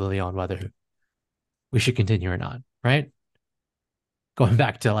weigh heavily on whether we should continue or not, right? Going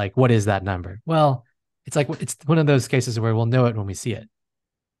back to like, what is that number? Well, it's one of those cases where we'll know it when we see it.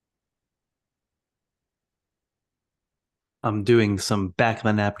 I'm doing some back of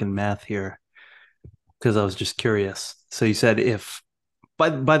the napkin math here because I was just curious. So you said if,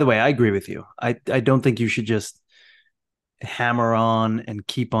 by the way, I agree with you. I don't think you should just hammer on and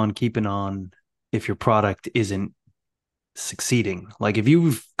keep on keeping on if your product isn't succeeding. Like if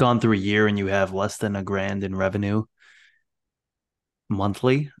you've gone through a year and you have less than a grand in revenue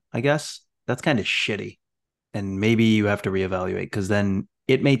monthly, I guess that's kind of shitty. And maybe you have to reevaluate because then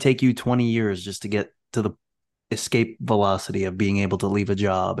it may take you 20 years just to get to the escape velocity of being able to leave a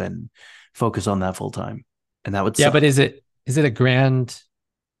job and focus on that full time. And that would Yeah, but suck. is it a grand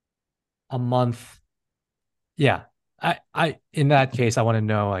a month? Yeah. I in that case, I want to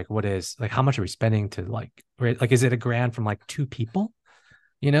know like what is like how much are we spending to like like is it a grand from like two people?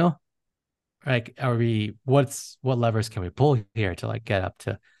 You know? Like are we what levers can we pull here to like get up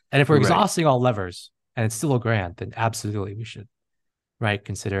to, and if we're Right. exhausting all levers and it's still a grand, then absolutely we should, right,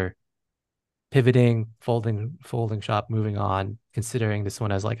 consider pivoting, folding shop, moving on, considering this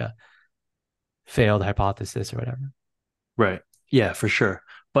one as like a failed hypothesis or whatever. Right. Yeah, for sure.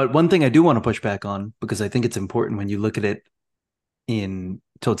 But one thing I do want to push back on, because I think it's important when you look at it in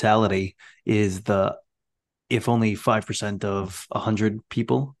totality, is the if only 5% of 100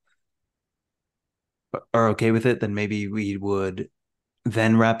 people are okay with it, then maybe we would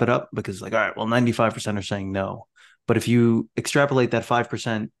then wrap it up because, like, all right, well, 95% are saying no. But if you extrapolate that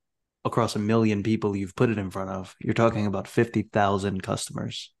 5% across a million people you've put it in front of, you're talking about 50,000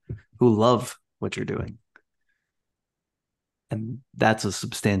 customers who love what you're doing. And that's a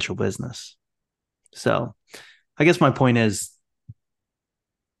substantial business. So I guess my point is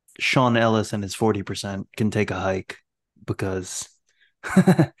Sean Ellis and his 40% can take a hike because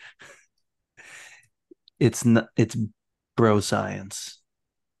it's bro science.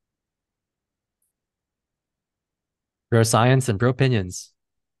 Bro science and bro opinions.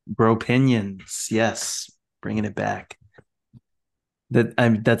 Bro opinions. Yes, bringing it back.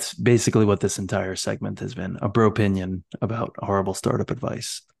 That's basically what this entire segment has been, a bro opinion about horrible startup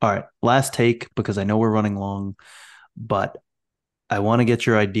advice. All right, last take because I know we're running long, but I want to get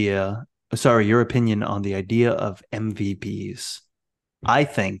your opinion on the idea of MVPs. I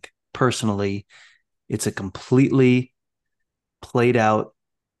think personally it's a completely played out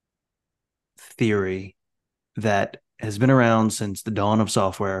theory that has been around since the dawn of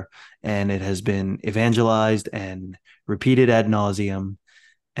software, and it has been evangelized and repeated ad nauseum,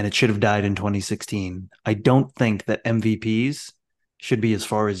 and it should have died in 2016. I don't think that MVPs should be as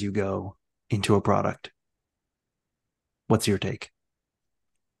far as you go into a product. What's your take?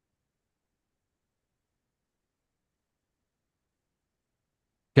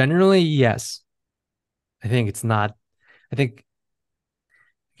 Generally, yes. I think it's not, I think,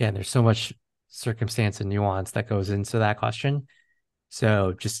 again, there's so much circumstance and nuance that goes into that question.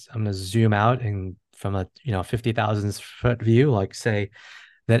 So just I'm gonna zoom out and from a 50,000 foot view, like say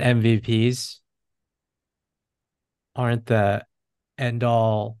that MVPs aren't the end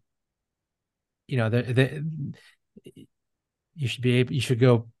all. You should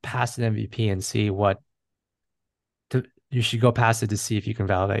go past an MVP and see you should go past it to see if you can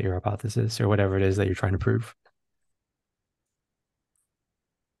validate your hypothesis or whatever it is that you're trying to prove.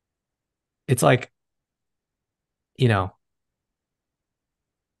 It's like, you know,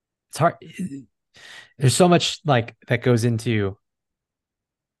 it's hard. There's so much like that goes into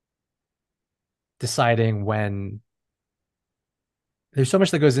deciding when there's so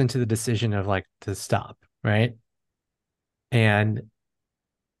much that goes into the decision of like to stop, right? And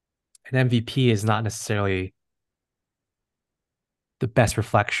an MVP is not necessarily the best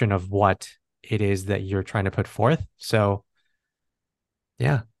reflection of what it is that you're trying to put forth. So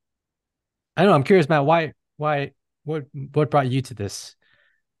yeah, I don't know. I'm curious, Matt. What brought you to this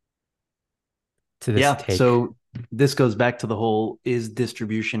Yeah. take? So this goes back to the whole is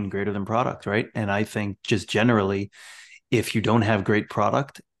distribution greater than product, right? And I think just generally, if you don't have great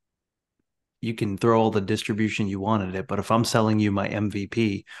product, you can throw all the distribution you want at it. But if I'm selling you my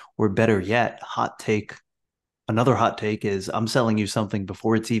MVP, or better yet, another hot take is I'm selling you something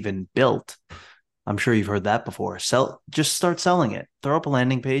before it's even built. I'm sure you've heard that before. Just start selling it. Throw up a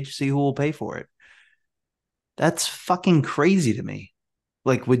landing page, see who will pay for it. That's fucking crazy to me.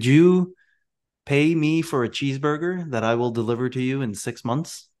 Like, would you pay me for a cheeseburger that I will deliver to you in 6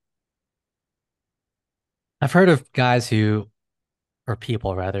 months? I've heard of guys who or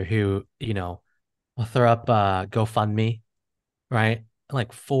people rather who, will throw up GoFundMe, right?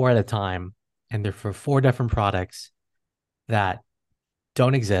 Like four at a time, and they're for four different products that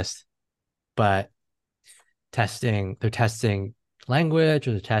don't exist, but they're testing language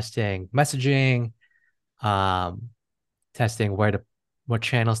or they're testing messaging, um, testing what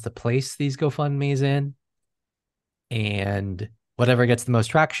channels to place these GoFundMe's in, and whatever gets the most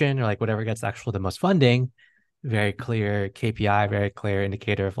traction or like whatever gets actually the most funding, very clear KPI, very clear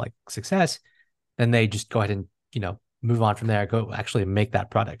indicator of like success, then they just go ahead and, move on from there, go actually make that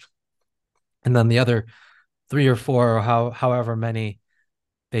product. And then the other three or four or however many,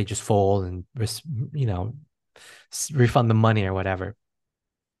 they just fold and, you know, refund the money or whatever.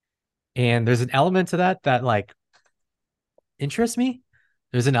 And there's an element to that like interests me.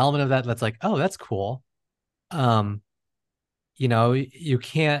 There's an element of that that's like, oh, that's cool. Um, you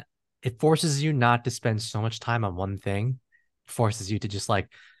can't, it forces you not to spend so much time on one thing. It forces you to just like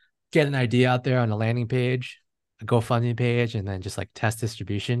get an idea out there on a landing page, a GoFundMe page, and then just like test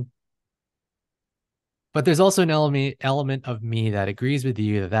distribution. But there's also an element of me that agrees with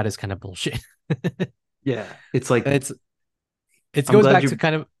you that is kind of bullshit. Yeah. It's like, it's it I'm goes glad back to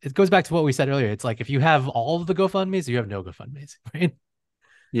you, what we said earlier. It's like if you have all of the GoFundMe's, you have no GoFundMe's, right?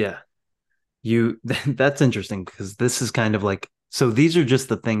 yeah, that's interesting because this is kind of like, so these are just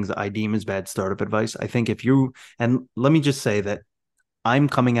the things I deem as bad startup advice. I think if you, and let me just say that I'm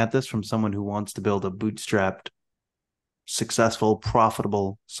coming at this from someone who wants to build a bootstrapped, successful,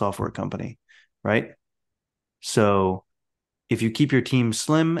 profitable software company, right? So if you keep your team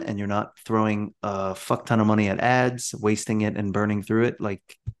slim and you're not throwing a fuck ton of money at ads, wasting it and burning through it like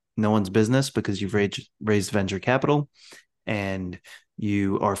no one's business because you've raised venture capital and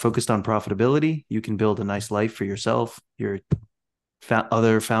you are focused on profitability, you can build a nice life for yourself, your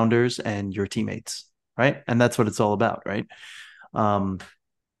other founders, and your teammates, right? And that's what it's all about, right? Um,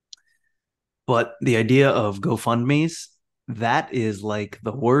 but the idea of GoFundMe's, that is like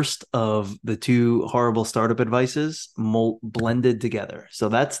the worst of the two horrible startup advices blended together. So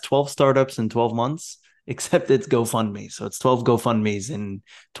that's 12 startups in 12 months, except it's GoFundMe. So it's 12 GoFundMe's in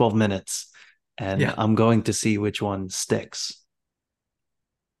 12 minutes. And Yeah, I'm going to see which one sticks.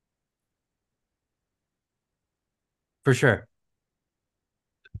 for sure.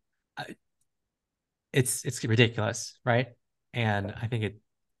 It's ridiculous, right? And I think it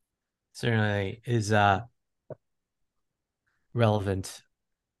certainly is a relevant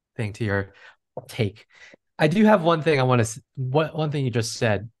thing to your take. I do have one thing I want to what one thing you just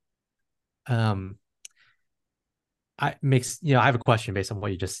said. Um, I have a question based on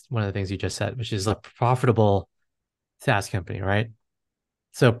one of the things you just said, which is a profitable SaaS company, right?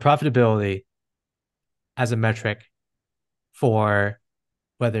 So profitability as a metric for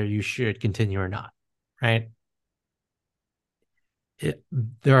whether you should continue or not, right? It,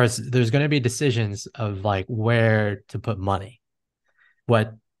 there's going to be decisions of like where to put money,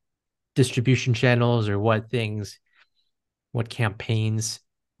 what distribution channels or what campaigns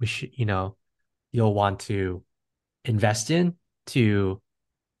we should, you'll want to invest in to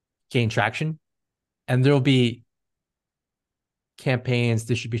gain traction. And there'll be campaigns,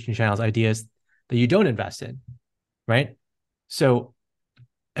 distribution channels, ideas that you don't invest in, right? So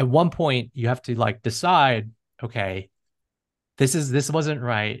at one point you have to like decide, okay, this wasn't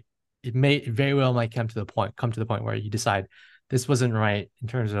right. It very well might come to the point where you decide this wasn't right in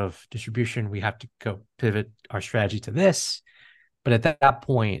terms of distribution. We have to go pivot our strategy to this. But at that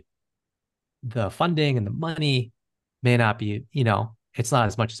point, the funding and the money may not be, it's not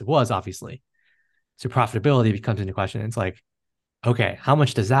as much as it was, obviously. So profitability becomes into question. It's like, okay, how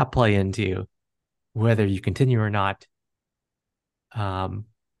much does that play into whether you continue or not? Um,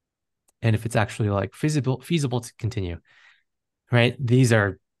 and if it's actually like feasible to continue, right? These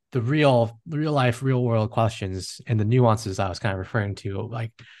are the real life, real world questions and the nuances I was kind of referring to,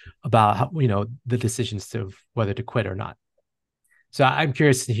 like about how, the decisions to whether to quit or not. So I'm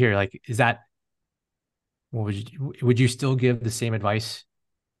curious to hear, like, is that what would you still give the same advice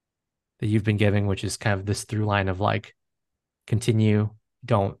that you've been giving, which is kind of this through line of like continue,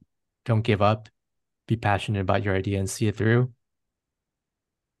 don't don't give up, be passionate about your idea and see it through?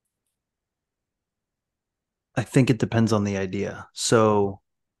 I think it depends on the idea. So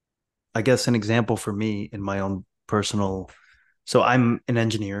I guess an example for me in my own personal, so I'm an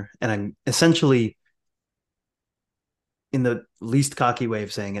engineer and I'm essentially, in the least cocky way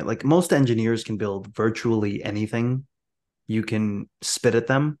of saying it, like most engineers can build virtually anything you can spit at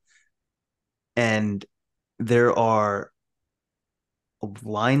them. And there are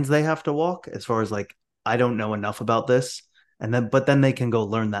lines they have to walk as far as like, I don't know enough about this. And then, but then they can go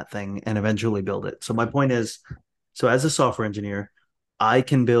learn that thing and eventually build it. So my point is, so as a software engineer, I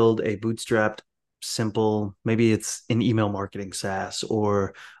can build a bootstrapped, simple, maybe it's an email marketing SaaS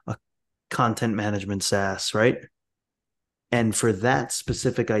or a content management SaaS, right? And for that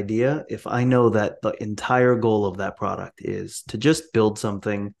specific idea, if I know that the entire goal of that product is to just build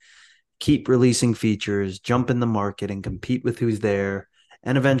something, keep releasing features, jump in the market and compete with who's there,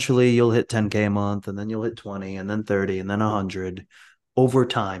 and eventually you'll hit 10K a month, and then you'll hit 20, and then 30, and then 100 over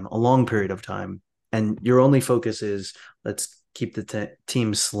time, a long period of time. And your only focus is let's keep the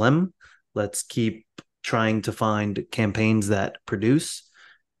team slim. Let's keep trying to find campaigns that produce,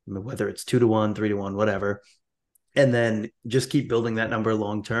 whether it's 2 to 1, 3 to 1, whatever, and then just keep building that number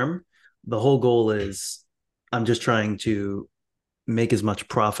long term. The whole goal is I'm just trying to make as much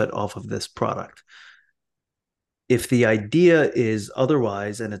profit off of this product. If the idea is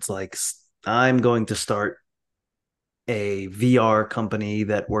otherwise, and it's like, I'm going to start a VR company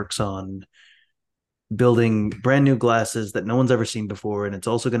that works on building brand new glasses that no one's ever seen before, and it's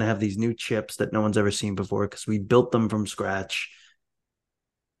also going to have these new chips that no one's ever seen before because we built them from scratch.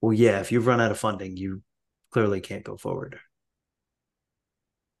 Well, yeah, if you've run out of funding, you clearly can't go forward.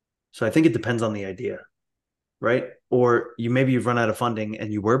 So I think it depends on the idea, right? Or you've run out of funding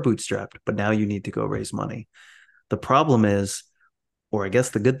and you were bootstrapped, but now you need to go raise money. The problem is, or I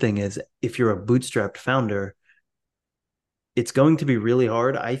guess the good thing is, if you're a bootstrapped founder, it's going to be really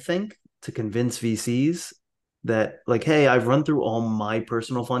hard, I think, to convince VCs that, like, hey, I've run through all my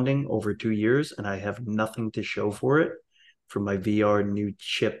personal funding over 2 years and I have nothing to show for it for my VR new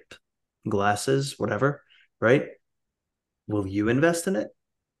chip glasses, whatever, right? Will you invest in it?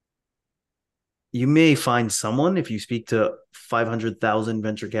 You may find someone if you speak to 500,000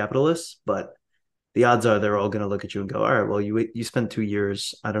 venture capitalists, but the odds are they're all going to look at you and go, all right, well, you spent 2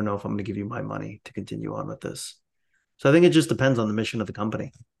 years. I don't know if I'm going to give you my money to continue on with this. So I think it just depends on the mission of the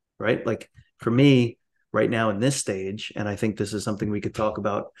company, right? Like for me right now in this stage, and I think this is something we could talk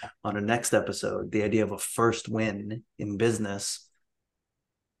about on a next episode, the idea of a first win in business.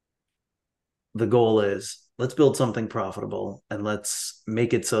 The goal is let's build something profitable and let's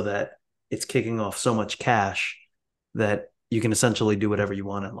make it so that it's kicking off so much cash that you can essentially do whatever you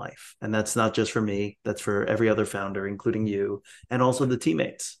want in life. And that's not just for me, that's for every other founder, including you, and also the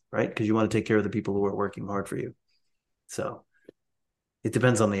teammates, right? Because you want to take care of the people who are working hard for you. So it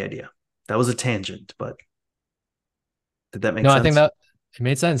depends on the idea. That was a tangent, but did that make No, I think sense? that it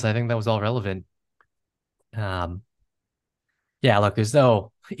made sense. I think that was all relevant. Um, yeah, look, there's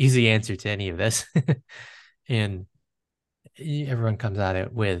no easy answer to any of this. And everyone comes at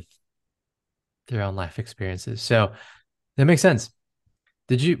it with their own life experiences. So that makes sense.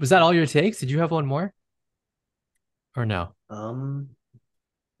 Was that all your takes? Did you have one more or no? Do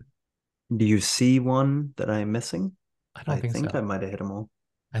you see one that I'm missing? I don't I think think I so. might have hit them all.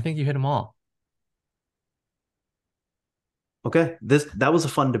 I think you hit them all. Okay, that was a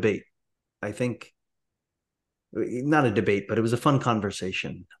fun debate. I think not a debate, but it was a fun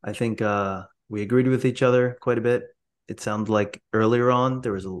conversation. I think we agreed with each other quite a bit. It sounds like earlier on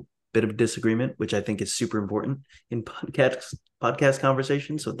there was a bit of disagreement, which I think is super important in podcast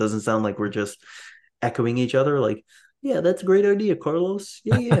conversations. So it doesn't sound like we're just echoing each other. Like, yeah, that's a great idea, Carlos.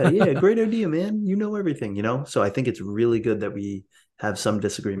 Yeah, great idea, man. You know everything, you know. So I think it's really good that we have some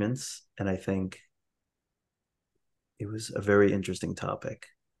disagreements, and I think it was a very interesting topic.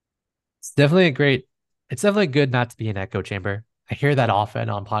 It's definitely a great, it's definitely good not to be an echo chamber. I hear that often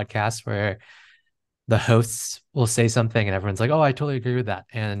on podcasts where the hosts will say something and everyone's like, oh, I totally agree with that.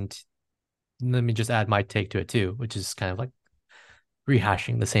 And let me just add my take to it too, which is kind of like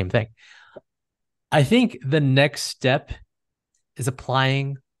rehashing the same thing. I think the next step is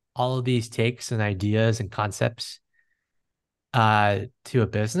applying all of these takes and ideas and concepts to a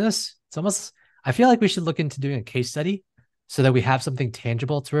business. It's almost, I feel like we should look into doing a case study so that we have something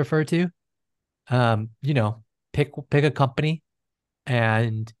tangible to refer to. You know, pick a company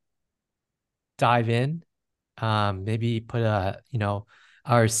and dive in. Maybe put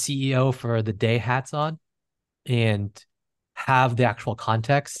our CEO for the day hats on and have the actual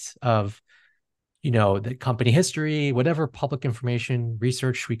context of, the company history, whatever public information,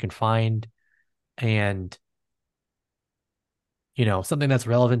 research we can find, and, something that's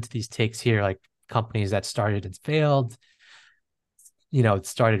relevant to these takes here, like companies that started and failed, it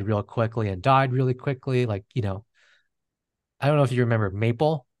started real quickly and died really quickly. Like, I don't know if you remember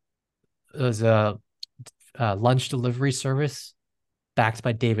Maple. It was a lunch delivery service backed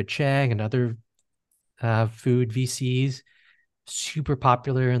by David Chang and other food VCs, super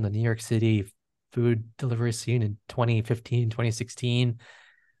popular in the New York City food delivery scene in 2015, 2016,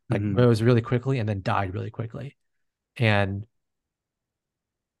 like rose really quickly and then died really quickly. And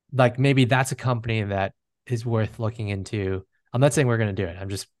like maybe that's a company that is worth looking into I'm not saying we're going to do it. I'm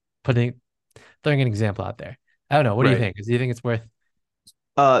just throwing an example out there. I don't know. What do you Right. think? Do you think it's worth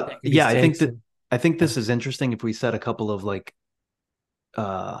taking these Yeah, I think stakes? that And I think yeah. this is interesting if we set a couple of like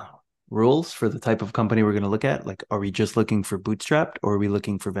uh rules for the type of company we're going to look at. Like, are we just looking for bootstrapped or are we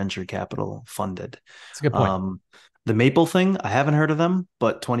looking for venture capital funded? It's a good point. Um, the Maple thing, I haven't heard of them,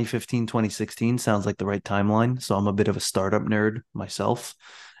 but 2015, 2016 sounds like the right timeline. So I'm a bit of a startup nerd myself.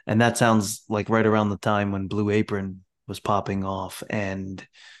 And that sounds like right around the time when Blue Apron was popping off and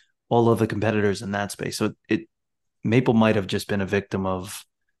all of the competitors in that space. So it Maple might have just been a victim of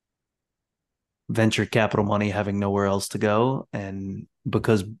venture capital money having nowhere else to go. And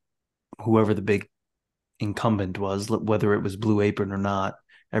because whoever the big incumbent was, whether it was Blue Apron or not,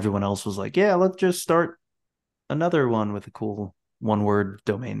 everyone else was like, yeah, let's just start another one with a cool one word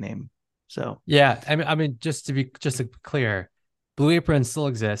domain name. So, Yeah, I mean, just to be clear, Blue Apron still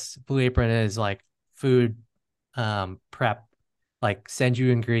exists. Blue Apron is like food prep, like send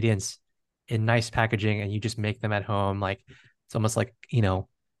you ingredients in nice packaging and you just make them at home. Like it's almost like,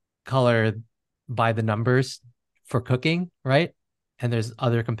 color by the numbers for cooking, right? And there's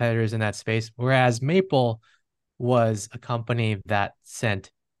other competitors in that space. Whereas Maple was a company that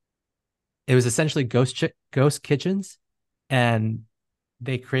sent it was essentially ghost kitchens, and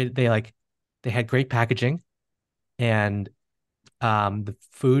they had great packaging, and the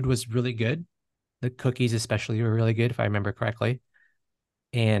food was really good. The cookies especially were really good if I remember correctly,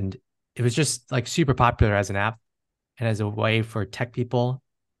 and it was just like super popular as an app and as a way for tech people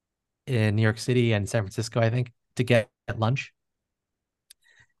in New York City and San Francisco, I think, to get lunch.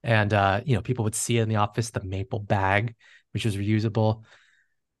 And people would see it in the office, the maple bag, which was reusable.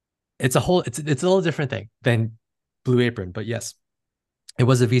 It's a little different thing than Blue Apron, but yes, it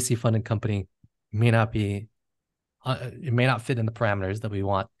was a VC funded company. May not be it may not fit in the parameters that we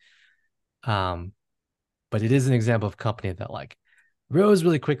want. Um, but it is an example of a company that like rose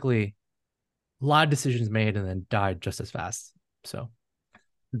really quickly, a lot of decisions made, and then died just as fast. So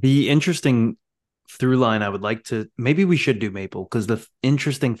the interesting through line I would like to maybe we should do Maple because the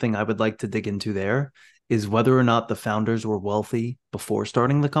interesting thing I would like to dig into there is whether or not the founders were wealthy before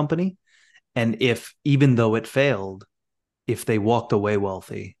starting the company. And if, even though it failed, if they walked away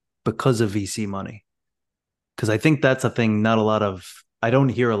wealthy because of VC money. Because I think that's a thing I don't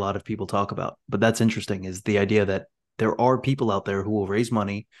hear a lot of people talk about, but that's interesting is the idea that there are people out there who will raise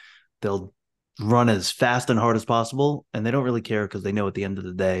money. They'll run as fast and hard as possible, and they don't really care because they know at the end of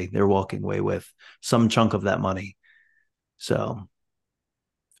the day, they're walking away with some chunk of that money. So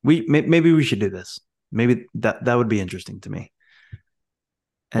maybe we should do this. Maybe that would be interesting to me.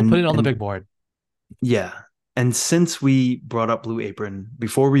 we'll put it And on the and big board. yeah. And since we brought up Blue Apron,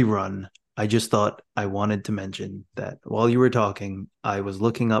 before we run, I just thought I wanted to mention that while you were talking, I was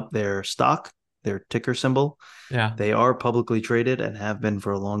looking up their stock, their ticker symbol. Yeah. They are publicly traded and have been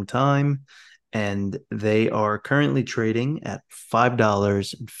for a long time. And they are currently trading at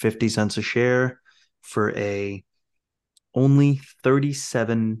 $5.50 a share for a only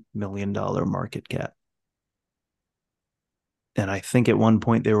 $37 million market cap. And I think at one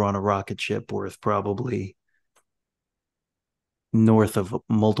point they were on a rocket ship worth probably north of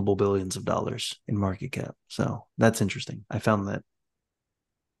multiple billions of dollars in market cap. So that's interesting. I found that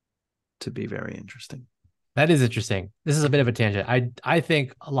to be very interesting. That is interesting. This is a bit of a tangent. I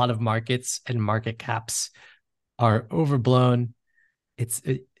think a lot of markets and market caps are overblown. It's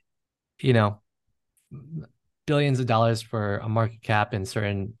you know billions of dollars for a market cap in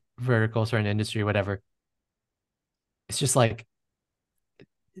certain vertical, certain industry, whatever. It's just like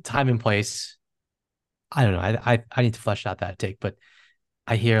time and place. I don't know. I need to flesh out that take, but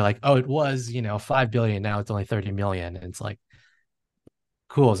I hear like, oh, it was 5 billion, now it's only 30 million, and it's like,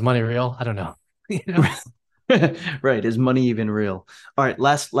 cool. Is money real? I don't know. you know. Right. Is money even real? All right.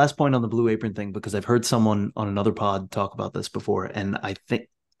 Last point on the Blue Apron thing, because I've heard someone on another pod talk about this before, and I think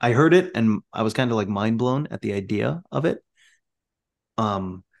I heard it and I was kind of like mind blown at the idea of it.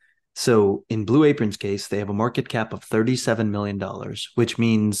 Um, so in Blue Apron's case, they have a market cap of $37 million, which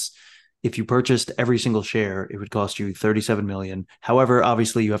means if you purchased every single share, it would cost you 37 million. However,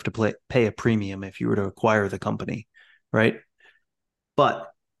 obviously you have to pay a premium if you were to acquire the company, right?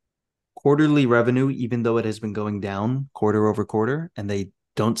 But quarterly revenue, even though it has been going down quarter over quarter and they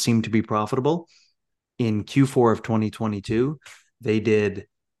don't seem to be profitable, in Q4 of 2022, they did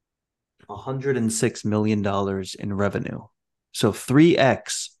 $106 million in revenue. So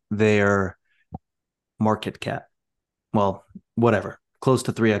 3x their market cap. Well, whatever, close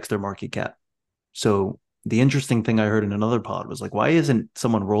to 3x their market cap. So the interesting thing I heard in another pod was like, why isn't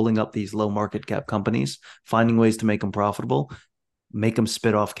someone rolling up these low market cap companies, finding ways to make them profitable, make them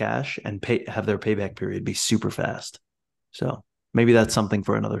spit off cash and have their payback period be super fast? So maybe that's something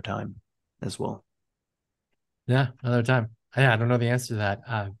for another time as well. Yeah, another time. Yeah, I don't know the answer to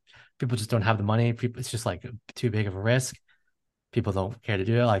that. People just don't have the money. People, it's just like too big of a risk. People don't care to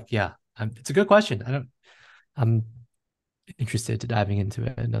do it. Like, yeah, it's a good question. I don't. I'm interested to diving into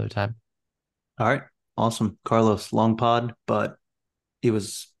it another time. All right. Awesome. Carlos, long pod, but it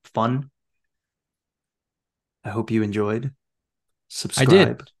was fun. I hope you enjoyed. I did.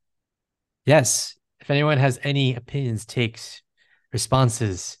 Subscribe. Yes. If anyone has any opinions, takes,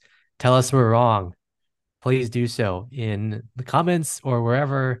 responses, tell us we're wrong. Please do so in the comments or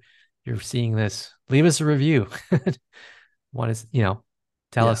wherever you're seeing this. Leave us a review. Want to,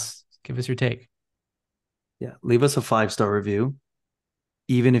 tell Yeah. us, give us your take. Yeah. Leave us a 5-star review,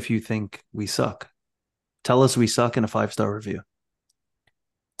 even if you think we suck. Tell us we suck in a 5-star review.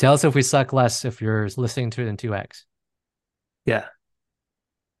 Tell us if we suck less if you're listening to it in 2x. Yeah.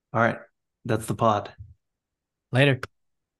 All right. That's the pod. Later.